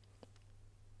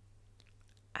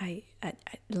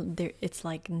it's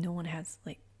like no one has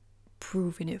like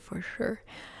proven it for sure,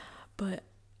 but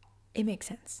it makes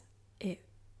sense.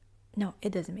 No,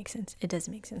 it doesn't make sense. It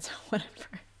doesn't make sense.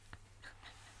 Whatever.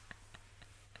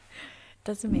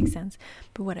 Doesn't make sense,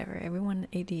 but whatever. Everyone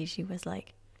ADHD was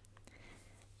like,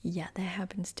 yeah, that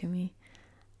happens to me.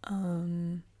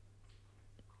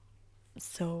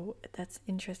 So that's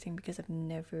interesting because I've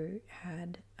never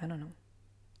had, I don't know,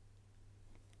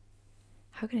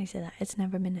 how can I say that? It's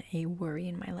never been a worry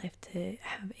in my life to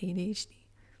have ADHD.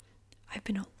 I've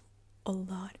been a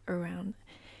lot around.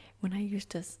 When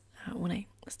I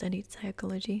studied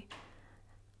psychology,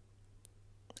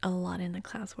 a lot in the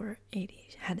class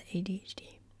had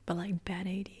ADHD, but like bad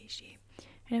ADHD,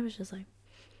 and I was just like,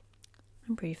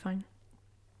 I'm pretty fine.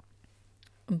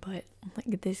 But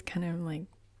like this kind of like,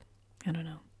 I don't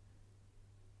know.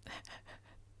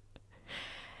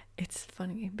 It's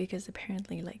funny because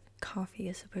apparently like coffee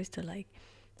is supposed to like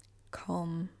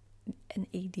calm an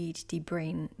ADHD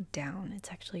brain down.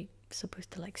 It's actually supposed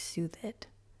to like soothe it.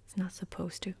 It's not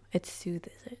supposed to. It soothes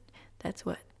it. That's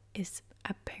what is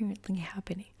apparently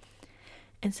happening.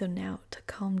 And so now to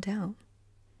calm down,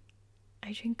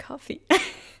 I drink coffee.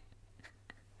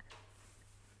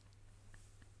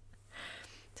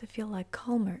 To feel like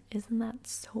calmer. Isn't that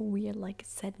so weird? Like,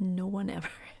 said no one ever.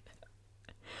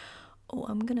 Oh,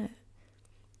 I'm gonna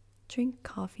drink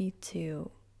coffee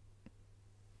to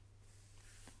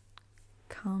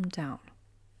calm down.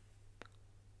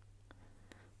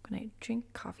 I'm gonna drink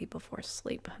coffee before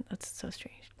sleep. That's so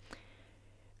strange.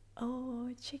 Oh,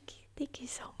 Chicky, thank you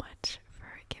so much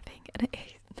for giving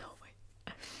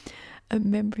a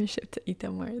membership to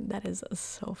Itamar. That is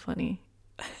so funny.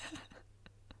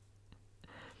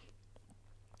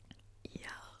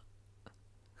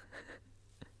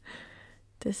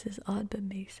 This is odd but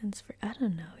makes sense for, I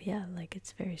don't know, yeah, like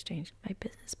it's very strange. My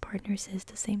business partner says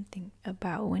the same thing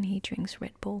about when he drinks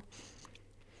Red Bull.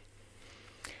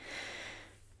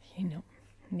 You know,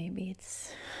 maybe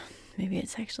it's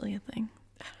actually a thing.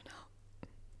 I don't know.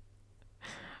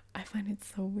 I find it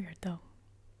so weird though.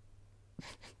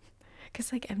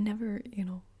 Because like I've never,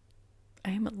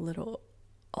 I am a little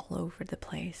all over the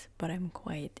place, but I'm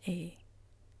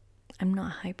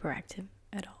not hyperactive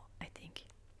at all, I think.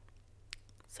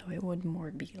 So it would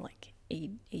more be like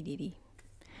ADD,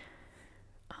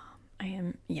 I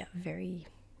am, yeah, very,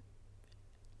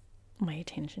 my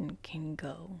attention can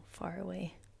go far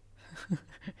away.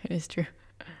 It is true.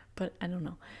 But I don't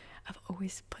know. I've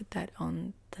always put that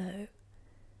on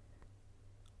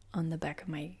the back of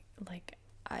my, like,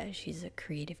 she's a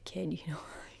creative kid, you know,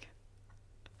 like,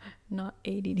 not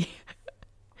ADD.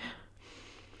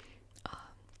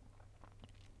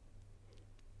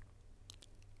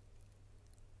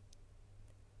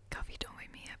 Coffee don't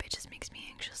wake me up. It just makes me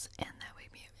anxious, and that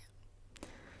wake me up.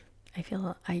 I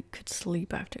feel I could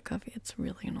sleep after coffee. It's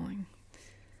really annoying.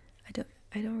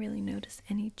 I don't really notice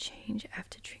any change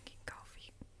after drinking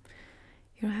coffee.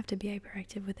 You don't have to be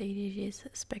hyperactive with ADHD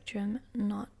spectrum,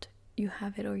 not you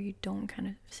have it or you don't kind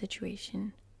of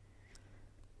situation.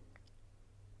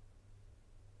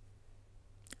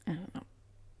 I don't know.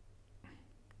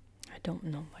 I don't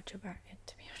know much about it,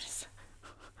 to be honest.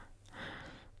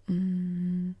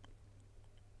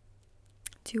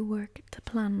 To work to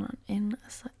plan on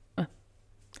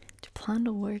to plan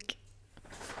to work.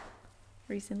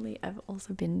 Recently, I've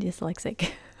also been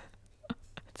dyslexic.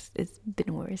 It's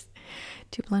been worse.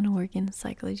 To plan to work in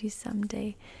psychology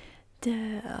someday.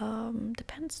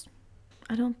 Depends.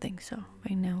 I don't think so.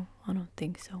 Right now, I don't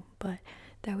think so. But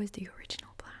that was the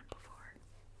original plan before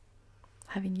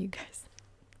having you guys.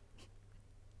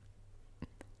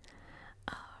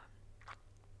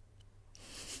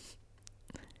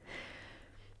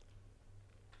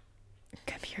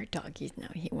 Come here, doggies. Now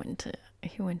he went to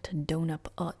donut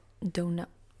up.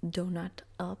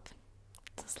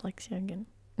 Dyslexia again.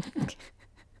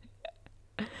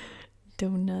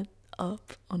 Donut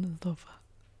up on the sofa.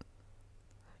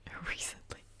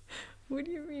 Recently. What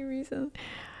do you mean recently?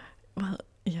 Well,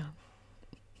 yeah.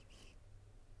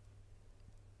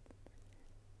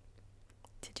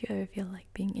 Did you ever feel like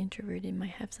being introverted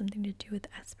might have something to do with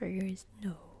Asperger's?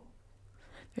 No.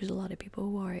 There's a lot of people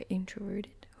who are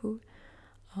introverted who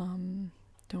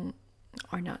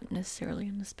are not necessarily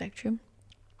on the spectrum.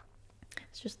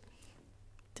 It's just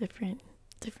different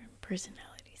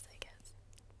personalities, I guess.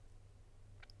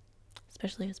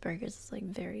 Especially Asperger's is like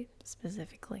very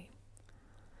specifically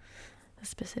a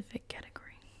specific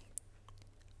category.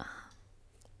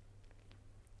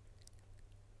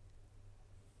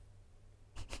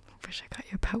 Wish I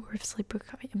got your power of sleep with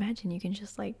coffee. Imagine you can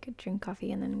just like drink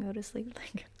coffee and then go to sleep.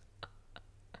 Like,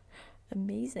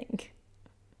 amazing.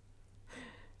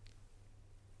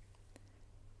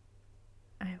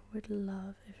 I would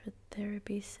love if a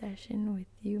therapy session with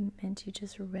you meant you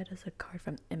just read us a card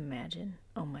from Imagine.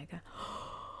 Oh my god.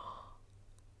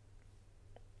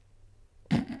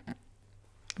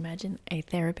 Imagine a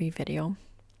therapy video,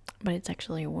 but it's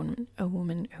actually a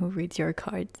woman who reads your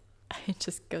cards. It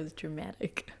just goes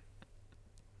dramatic.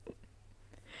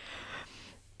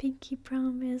 Pinky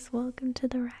Promise, welcome to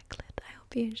the Raclette. I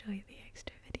hope you enjoy the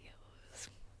extra videos.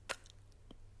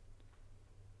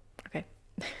 Okay.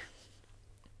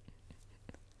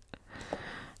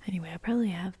 Anyway, I probably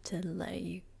have to let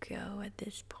you go at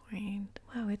this point.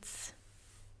 Wow, it's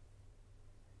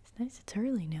nice. It's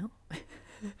early now.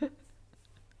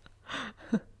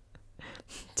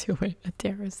 To a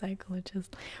tarot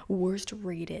psychologist, worst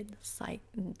rated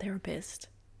therapist.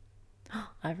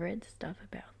 I've read stuff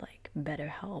about like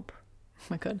BetterHelp. Oh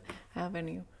my god, I have a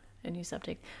new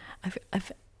subject.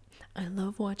 I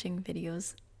love watching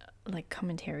videos, like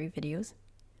commentary videos,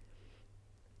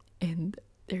 and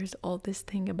there's all this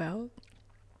thing about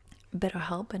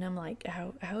BetterHelp, and I'm like,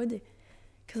 how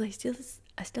because I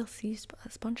still see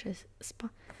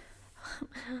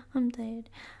I'm dead.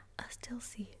 I still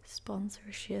see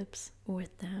sponsorships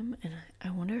with them, and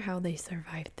I wonder how they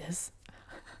survived this.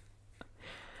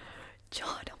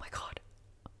 John, oh my god.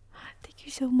 Thank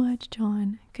you so much,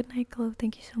 John. Good night, Chloe.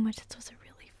 Thank you so much. This was a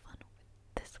really fun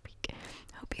this week.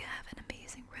 Hope you have an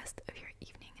amazing rest of your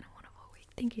evening and a wonderful week.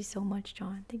 Thank you so much,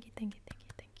 John. Thank you. Thank you.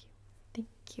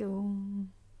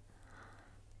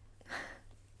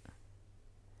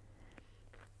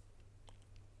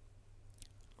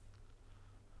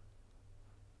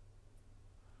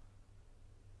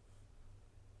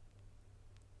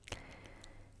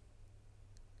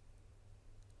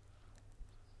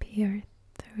 PR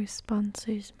through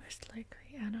sponsors, most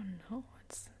likely. I don't know.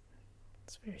 It's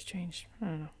very strange. I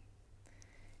don't know.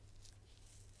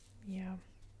 Yeah,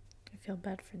 I feel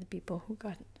bad for the people who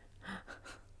got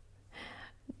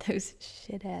those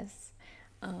shit ass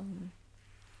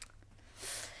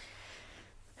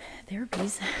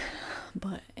therapies.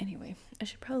 But anyway, I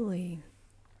should probably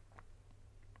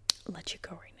let you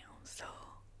go right now. So,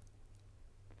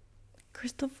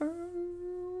 Christopher,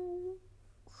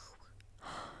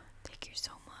 thank you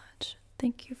so much.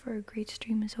 Thank you for a great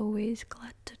stream as always.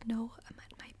 Glad to know I'm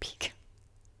at my peak.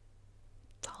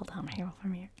 downhill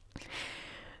from here.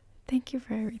 Thank you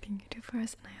for everything you do for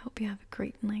us, and I hope you have a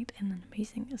great night and an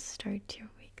amazing start to your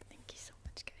week. Thank you so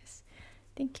much, guys.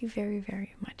 Thank you very,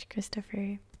 very much,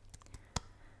 Christopher.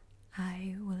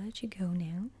 I will let you go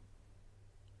now,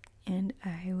 and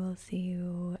I will see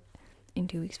you in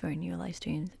 2 weeks for a new live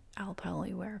stream. I'll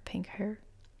probably wear pink hair,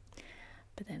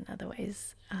 but then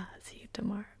otherwise, see you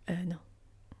tomorrow. No,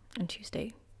 on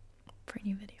Tuesday for a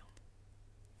new video.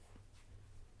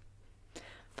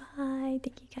 Bye.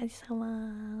 Thank you guys so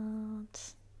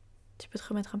much. Tu peux te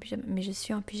remettre en pyjama, mais je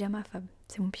suis en pyjama, Fab.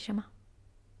 C'est mon pyjama.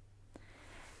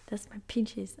 That's my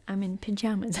pinches. I'm in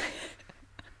pajamas.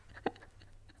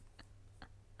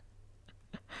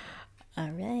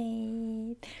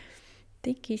 Alright.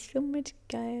 Thank you so much,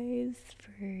 guys,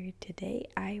 for today.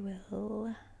 I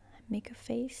will make a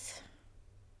face.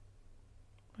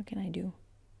 What can I do?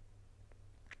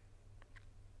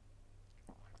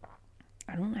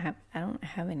 I don't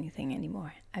have anything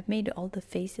anymore. I've made all the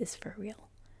faces for real.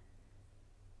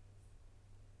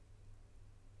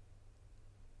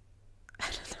 I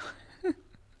don't know.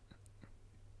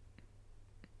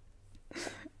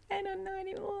 I don't know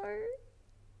anymore.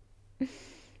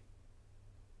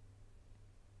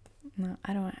 No,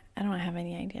 I don't have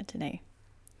any idea today.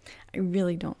 I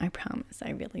really don't. I promise.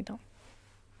 I really don't.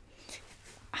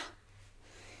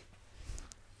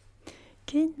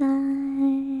 Good night.